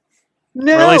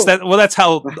 No. Or at least that's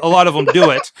how a lot of them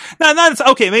do it.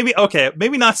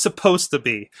 Maybe not supposed to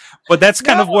be, but that's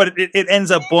kind of what it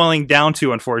ends up boiling down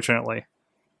to, unfortunately.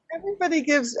 Everybody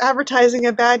gives advertising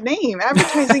a bad name.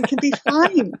 Advertising can be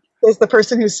fine. Is the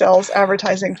person who sells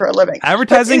advertising for a living.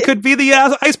 Advertising could be the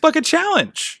Ice Bucket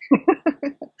Challenge,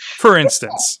 for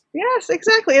instance. Yes,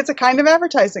 exactly. It's a kind of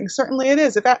advertising. Certainly it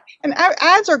is. And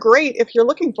ads are great if you're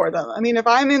looking for them. I mean, if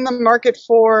I'm in the market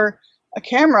for a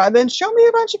camera, then show me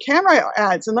a bunch of camera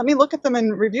ads and let me look at them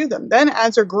and review them. Then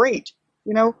ads are great.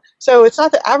 You know, so it's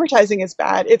not that advertising is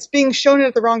bad; it's being shown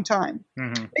at the wrong time.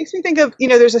 Mm-hmm. Makes me think of,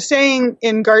 there's a saying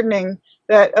in gardening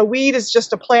that a weed is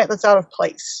just a plant that's out of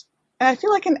place. And I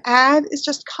feel like an ad is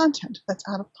just content that's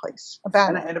out of place. A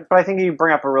bad ad. But I think you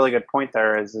bring up a really good point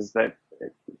there is that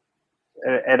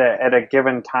at a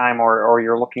given time or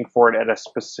you're looking for it at a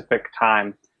specific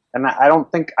time. And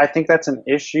I think that's an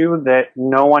issue that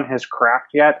no one has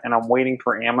cracked yet, and I'm waiting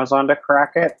for Amazon to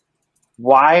crack it.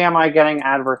 Why am I getting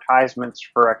advertisements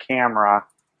for a camera?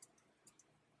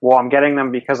 Well, I'm getting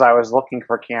them because I was looking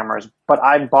for cameras, but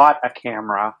I bought a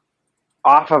camera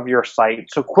off of your site.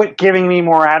 So quit giving me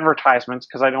more advertisements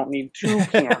because I don't need 2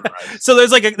 cameras. So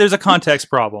there's a context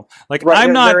problem. Like Right,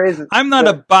 I'm not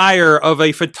a buyer of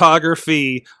a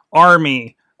photography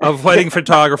army of wedding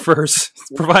photographers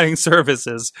providing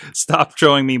services. Stop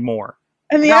showing me more.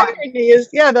 And the irony is,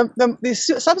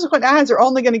 the subsequent ads are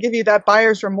only going to give you that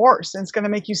buyer's remorse, and it's going to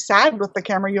make you sad with the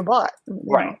camera you bought.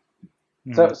 Right.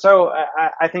 Mm-hmm. So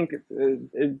I think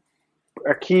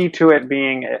a key to it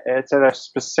being it's at a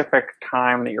specific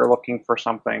time that you're looking for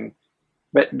something.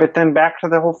 But then back to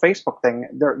the whole Facebook thing,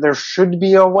 there should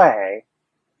be a way.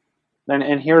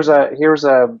 And here's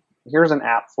an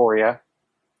app for you.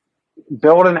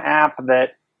 Build an app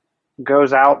that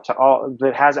goes out to all,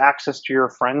 that has access to your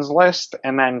friends list,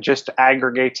 and then just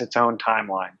aggregates its own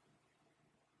timeline.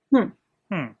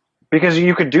 Because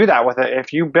you could do that with it.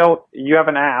 If you have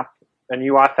an app and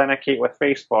you authenticate with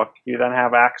Facebook, you then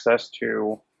have access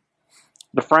to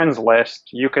the friends list.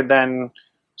 You could then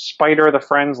spider the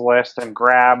friends list and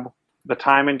grab the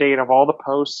time and date of all the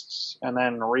posts and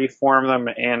then reform them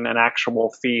in an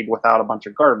actual feed without a bunch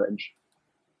of garbage.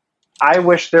 I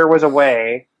wish there was a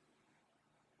way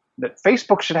that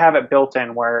Facebook should have it built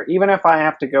in where even if I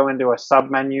have to go into a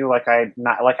sub-menu like I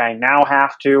now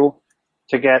have to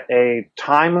get a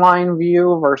timeline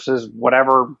view versus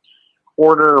whatever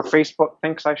order Facebook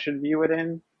thinks I should view it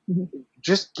in,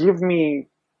 just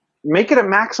make it a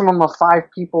maximum of 5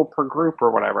 people per group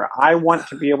or whatever. I want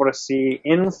to be able to see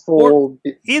in full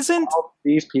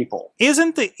these people.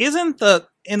 Isn't the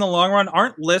in the long run,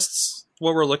 aren't lists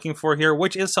what we're looking for here,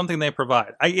 which is something they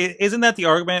provide? Isn't that the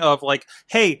argument of like,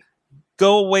 hey,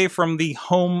 go away from the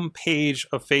home page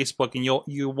of Facebook and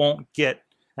you won't get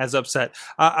as upset.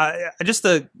 Just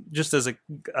as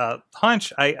a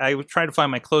hunch, I would try to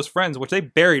find my close friends, which they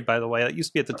buried, by the way. That used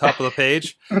to be at the top of the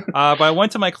page. But I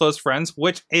went to my close friends,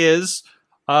 which is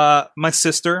my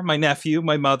sister, my nephew,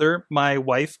 my mother, my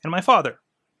wife, and my father,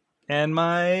 and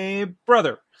my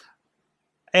brother.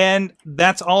 And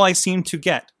that's all I seem to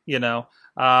get,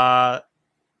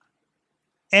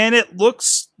 and it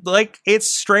looks like it's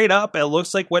straight up. It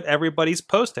looks like what everybody's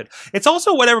posted. It's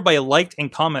also what everybody liked and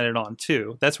commented on,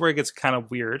 too. That's where it gets kind of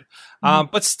weird.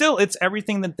 But still, it's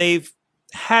everything that they've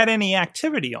had any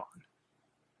activity on,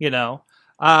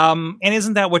 And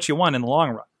isn't that what you want in the long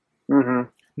run? Mm-hmm.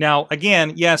 Now,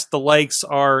 again, yes, the likes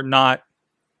are not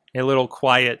a little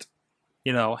quiet,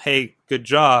 hey, good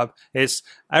job. It's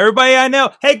everybody I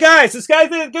know. Hey, guys, this guy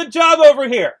did a good job over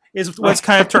here is what's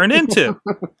kind of turned into.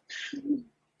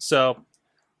 So,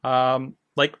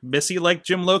 like Missy, like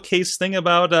Jim Locase's thing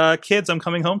about kids, I'm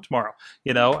coming home tomorrow,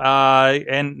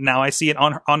 and now I see it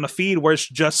on the feed where it's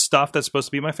just stuff that's supposed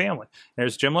to be my family.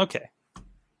 There's Jim Loke,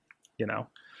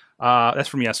 that's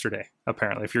from yesterday,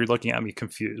 apparently, if you're looking at me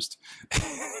confused.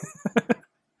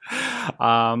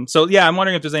 So yeah, I'm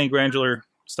wondering if there's any granular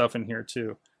stuff in here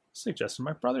too. Suggested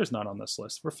my brother's not on this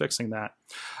list. We're fixing that.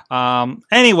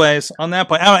 Anyways, on that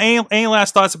point, any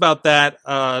last thoughts about that?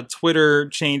 Twitter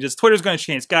changes. Twitter's going to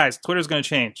change, guys. Twitter's going to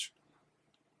change.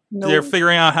 No. They're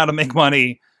figuring out how to make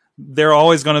money. They're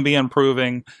always going to be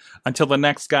improving until the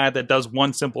next guy that does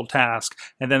one simple task,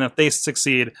 and then if they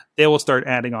succeed, they will start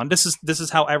adding on. This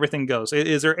is how everything goes.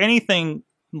 Is there anything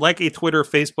like a Twitter,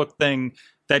 Facebook thing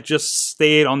that just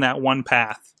stayed on that one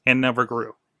path and never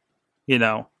grew?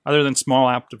 Other than small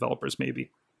app developers, maybe.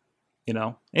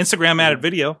 Instagram added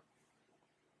video.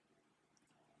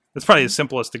 That's probably the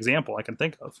simplest example I can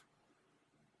think of.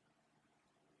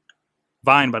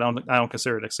 Vine, but I don't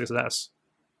consider it a success.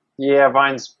 Yeah,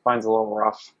 Vine's a little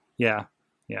rough. Yeah.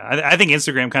 I think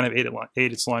Instagram kind of ate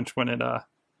its lunch when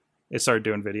it started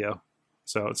doing video.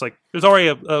 So it's like there's already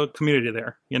a community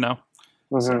there,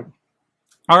 Mm-hmm. So.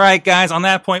 All right, guys. On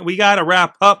that point, we got to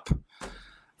wrap up.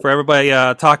 For everybody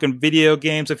talking video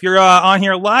games. If you're on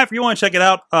here live, if you want to check it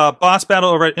out, Boss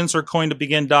Battle over at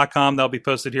InsertCoinToBegin.com. That'll be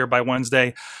posted here by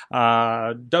Wednesday.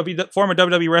 Former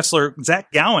WWE wrestler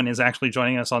Zach Gowen is actually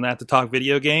joining us on that to talk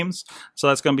video games. So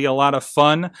that's going to be a lot of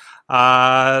fun.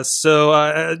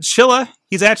 Chilla,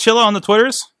 he's at Chilla on the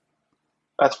Twitters.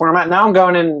 That's where I'm at. Now I'm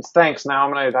going in. Thanks. Now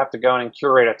I'm going to have to go in and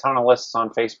curate a ton of lists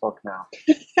on Facebook now.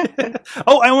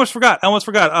 Oh, I almost forgot.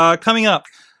 Coming up,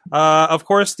 of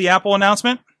course, the Apple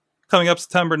announcement coming up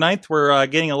September 9th. We're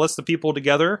getting a list of people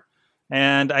together,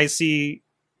 and I see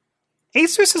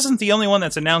Asus isn't the only one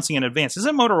that's announcing in advance.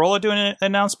 Isn't Motorola doing an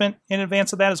announcement in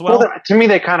advance of that as well? Well, to me,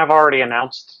 they kind of already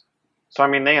announced. So, I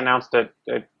mean, they announced it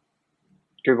at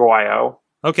Google I/O.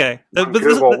 Okay. When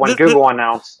Google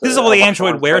announced. This is all the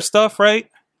Android Wear stuff, right?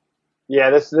 Yeah,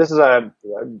 this is a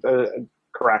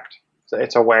correct.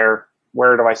 It's a Wear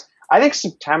device. I think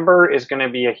September is going to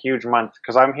be a huge month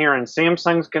because I'm hearing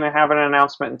Samsung's going to have an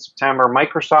announcement in September.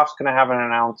 Microsoft's going to have an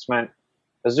announcement.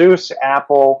 Asus,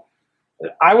 Apple.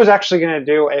 I was actually going to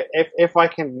do, if I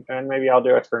can, and maybe I'll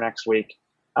do it for next week.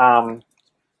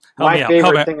 My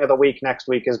favorite thing of the week next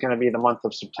week is going to be the month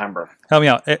of September. Help me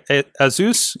out.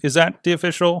 Asus, is that the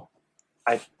official?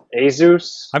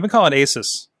 Asus? I've been calling it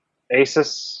Asus.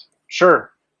 Asus?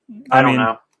 Sure. I don't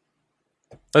know.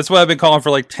 That's what I've been calling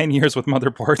for like 10 years with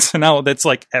motherboards, and now that's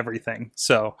like everything.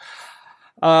 So,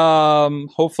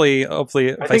 hopefully, I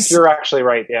think you're actually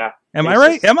right. Yeah. Am I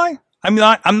right? Am I?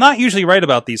 I'm not usually right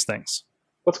about these things.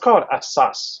 Let's call it a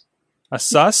sus. A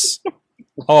sus?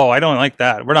 Oh, I don't like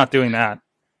that. We're not doing that.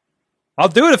 I'll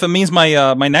do it if it means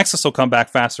my my Nexus will come back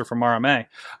faster from RMA.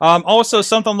 Also,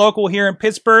 something local here in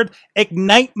Pittsburgh,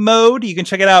 Ignite Mode. You can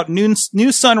check it out,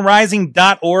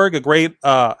 newsunrising.org, a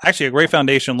great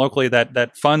foundation locally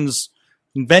that funds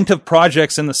inventive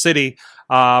projects in the city.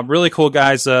 Really cool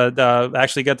guys.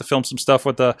 Actually got to film some stuff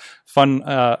with the fun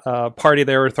party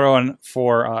they were throwing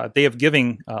for Day of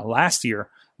Giving last year.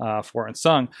 For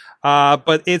Unsung.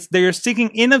 But they're seeking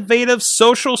innovative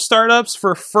social startups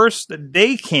for First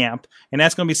Day Camp, and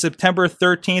that's going to be September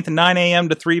 13th, 9 a.m.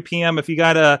 to 3 p.m. If you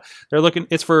got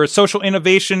it's for a social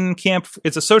innovation camp.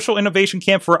 It's a social innovation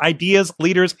camp for ideas,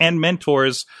 leaders, and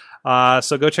mentors.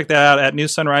 So go check that out at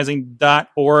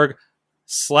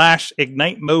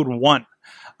newsunrising.org/Ignite Mode 1.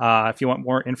 If you want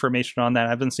more information on that.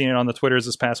 I've been seeing it on the Twitters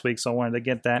this past week, so I wanted to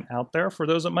get that out there for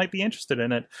those that might be interested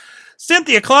in it.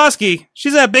 Cynthia Klosky,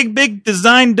 she's at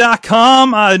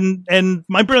bigbigdesign.com and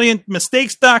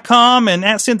mybrilliantmistakes.com and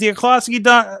at Cynthia Klosky.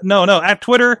 At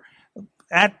Twitter,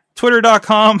 at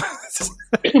twitter.com.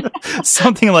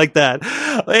 Something like that.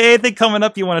 Anything coming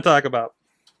up you want to talk about?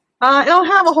 I don't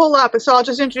have a whole lot, but so I'll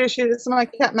just introduce you to my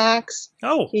cat, Max.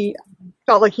 Oh. He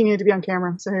felt like he needed to be on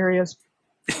camera, so here he is.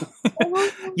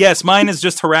 Yes, mine is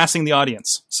just harassing the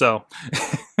audience. So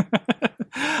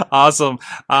awesome.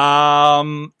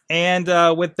 And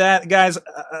with that, guys,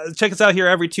 check us out here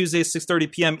every Tuesday,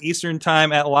 6:30 p.m. Eastern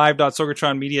Time at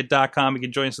live.sorgatronmedia.com. You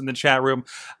can join us in the chat room.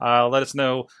 Let us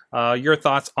know your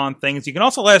thoughts on things. You can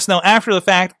also let us know after the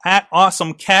fact at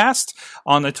AwesomeCast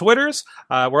on the Twitters.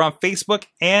 We're on Facebook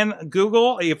and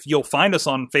Google. If you'll find us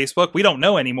on Facebook, we don't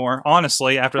know anymore,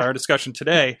 honestly, after our discussion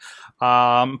today.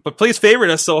 But please favorite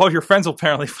us so all your friends will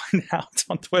apparently find out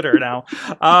on Twitter now.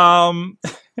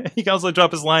 You can also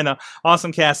drop his line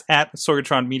awesomecast at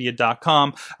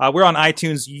sorgatronmedia.com. We're on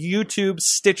iTunes, YouTube,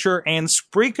 Stitcher, and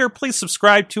Spreaker. Please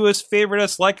subscribe to us, favorite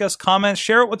us, like us, comment,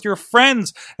 share it with your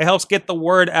friends. It helps get the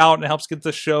word out and it helps get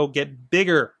the show get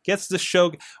bigger. Gets the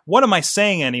show. What am I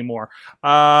saying anymore?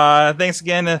 Thanks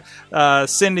again to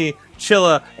Cindy,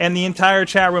 Chilla, and the entire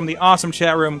chat room, the awesome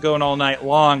chat room going all night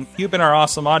long. You've been our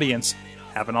awesome audience.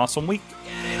 Have an awesome week.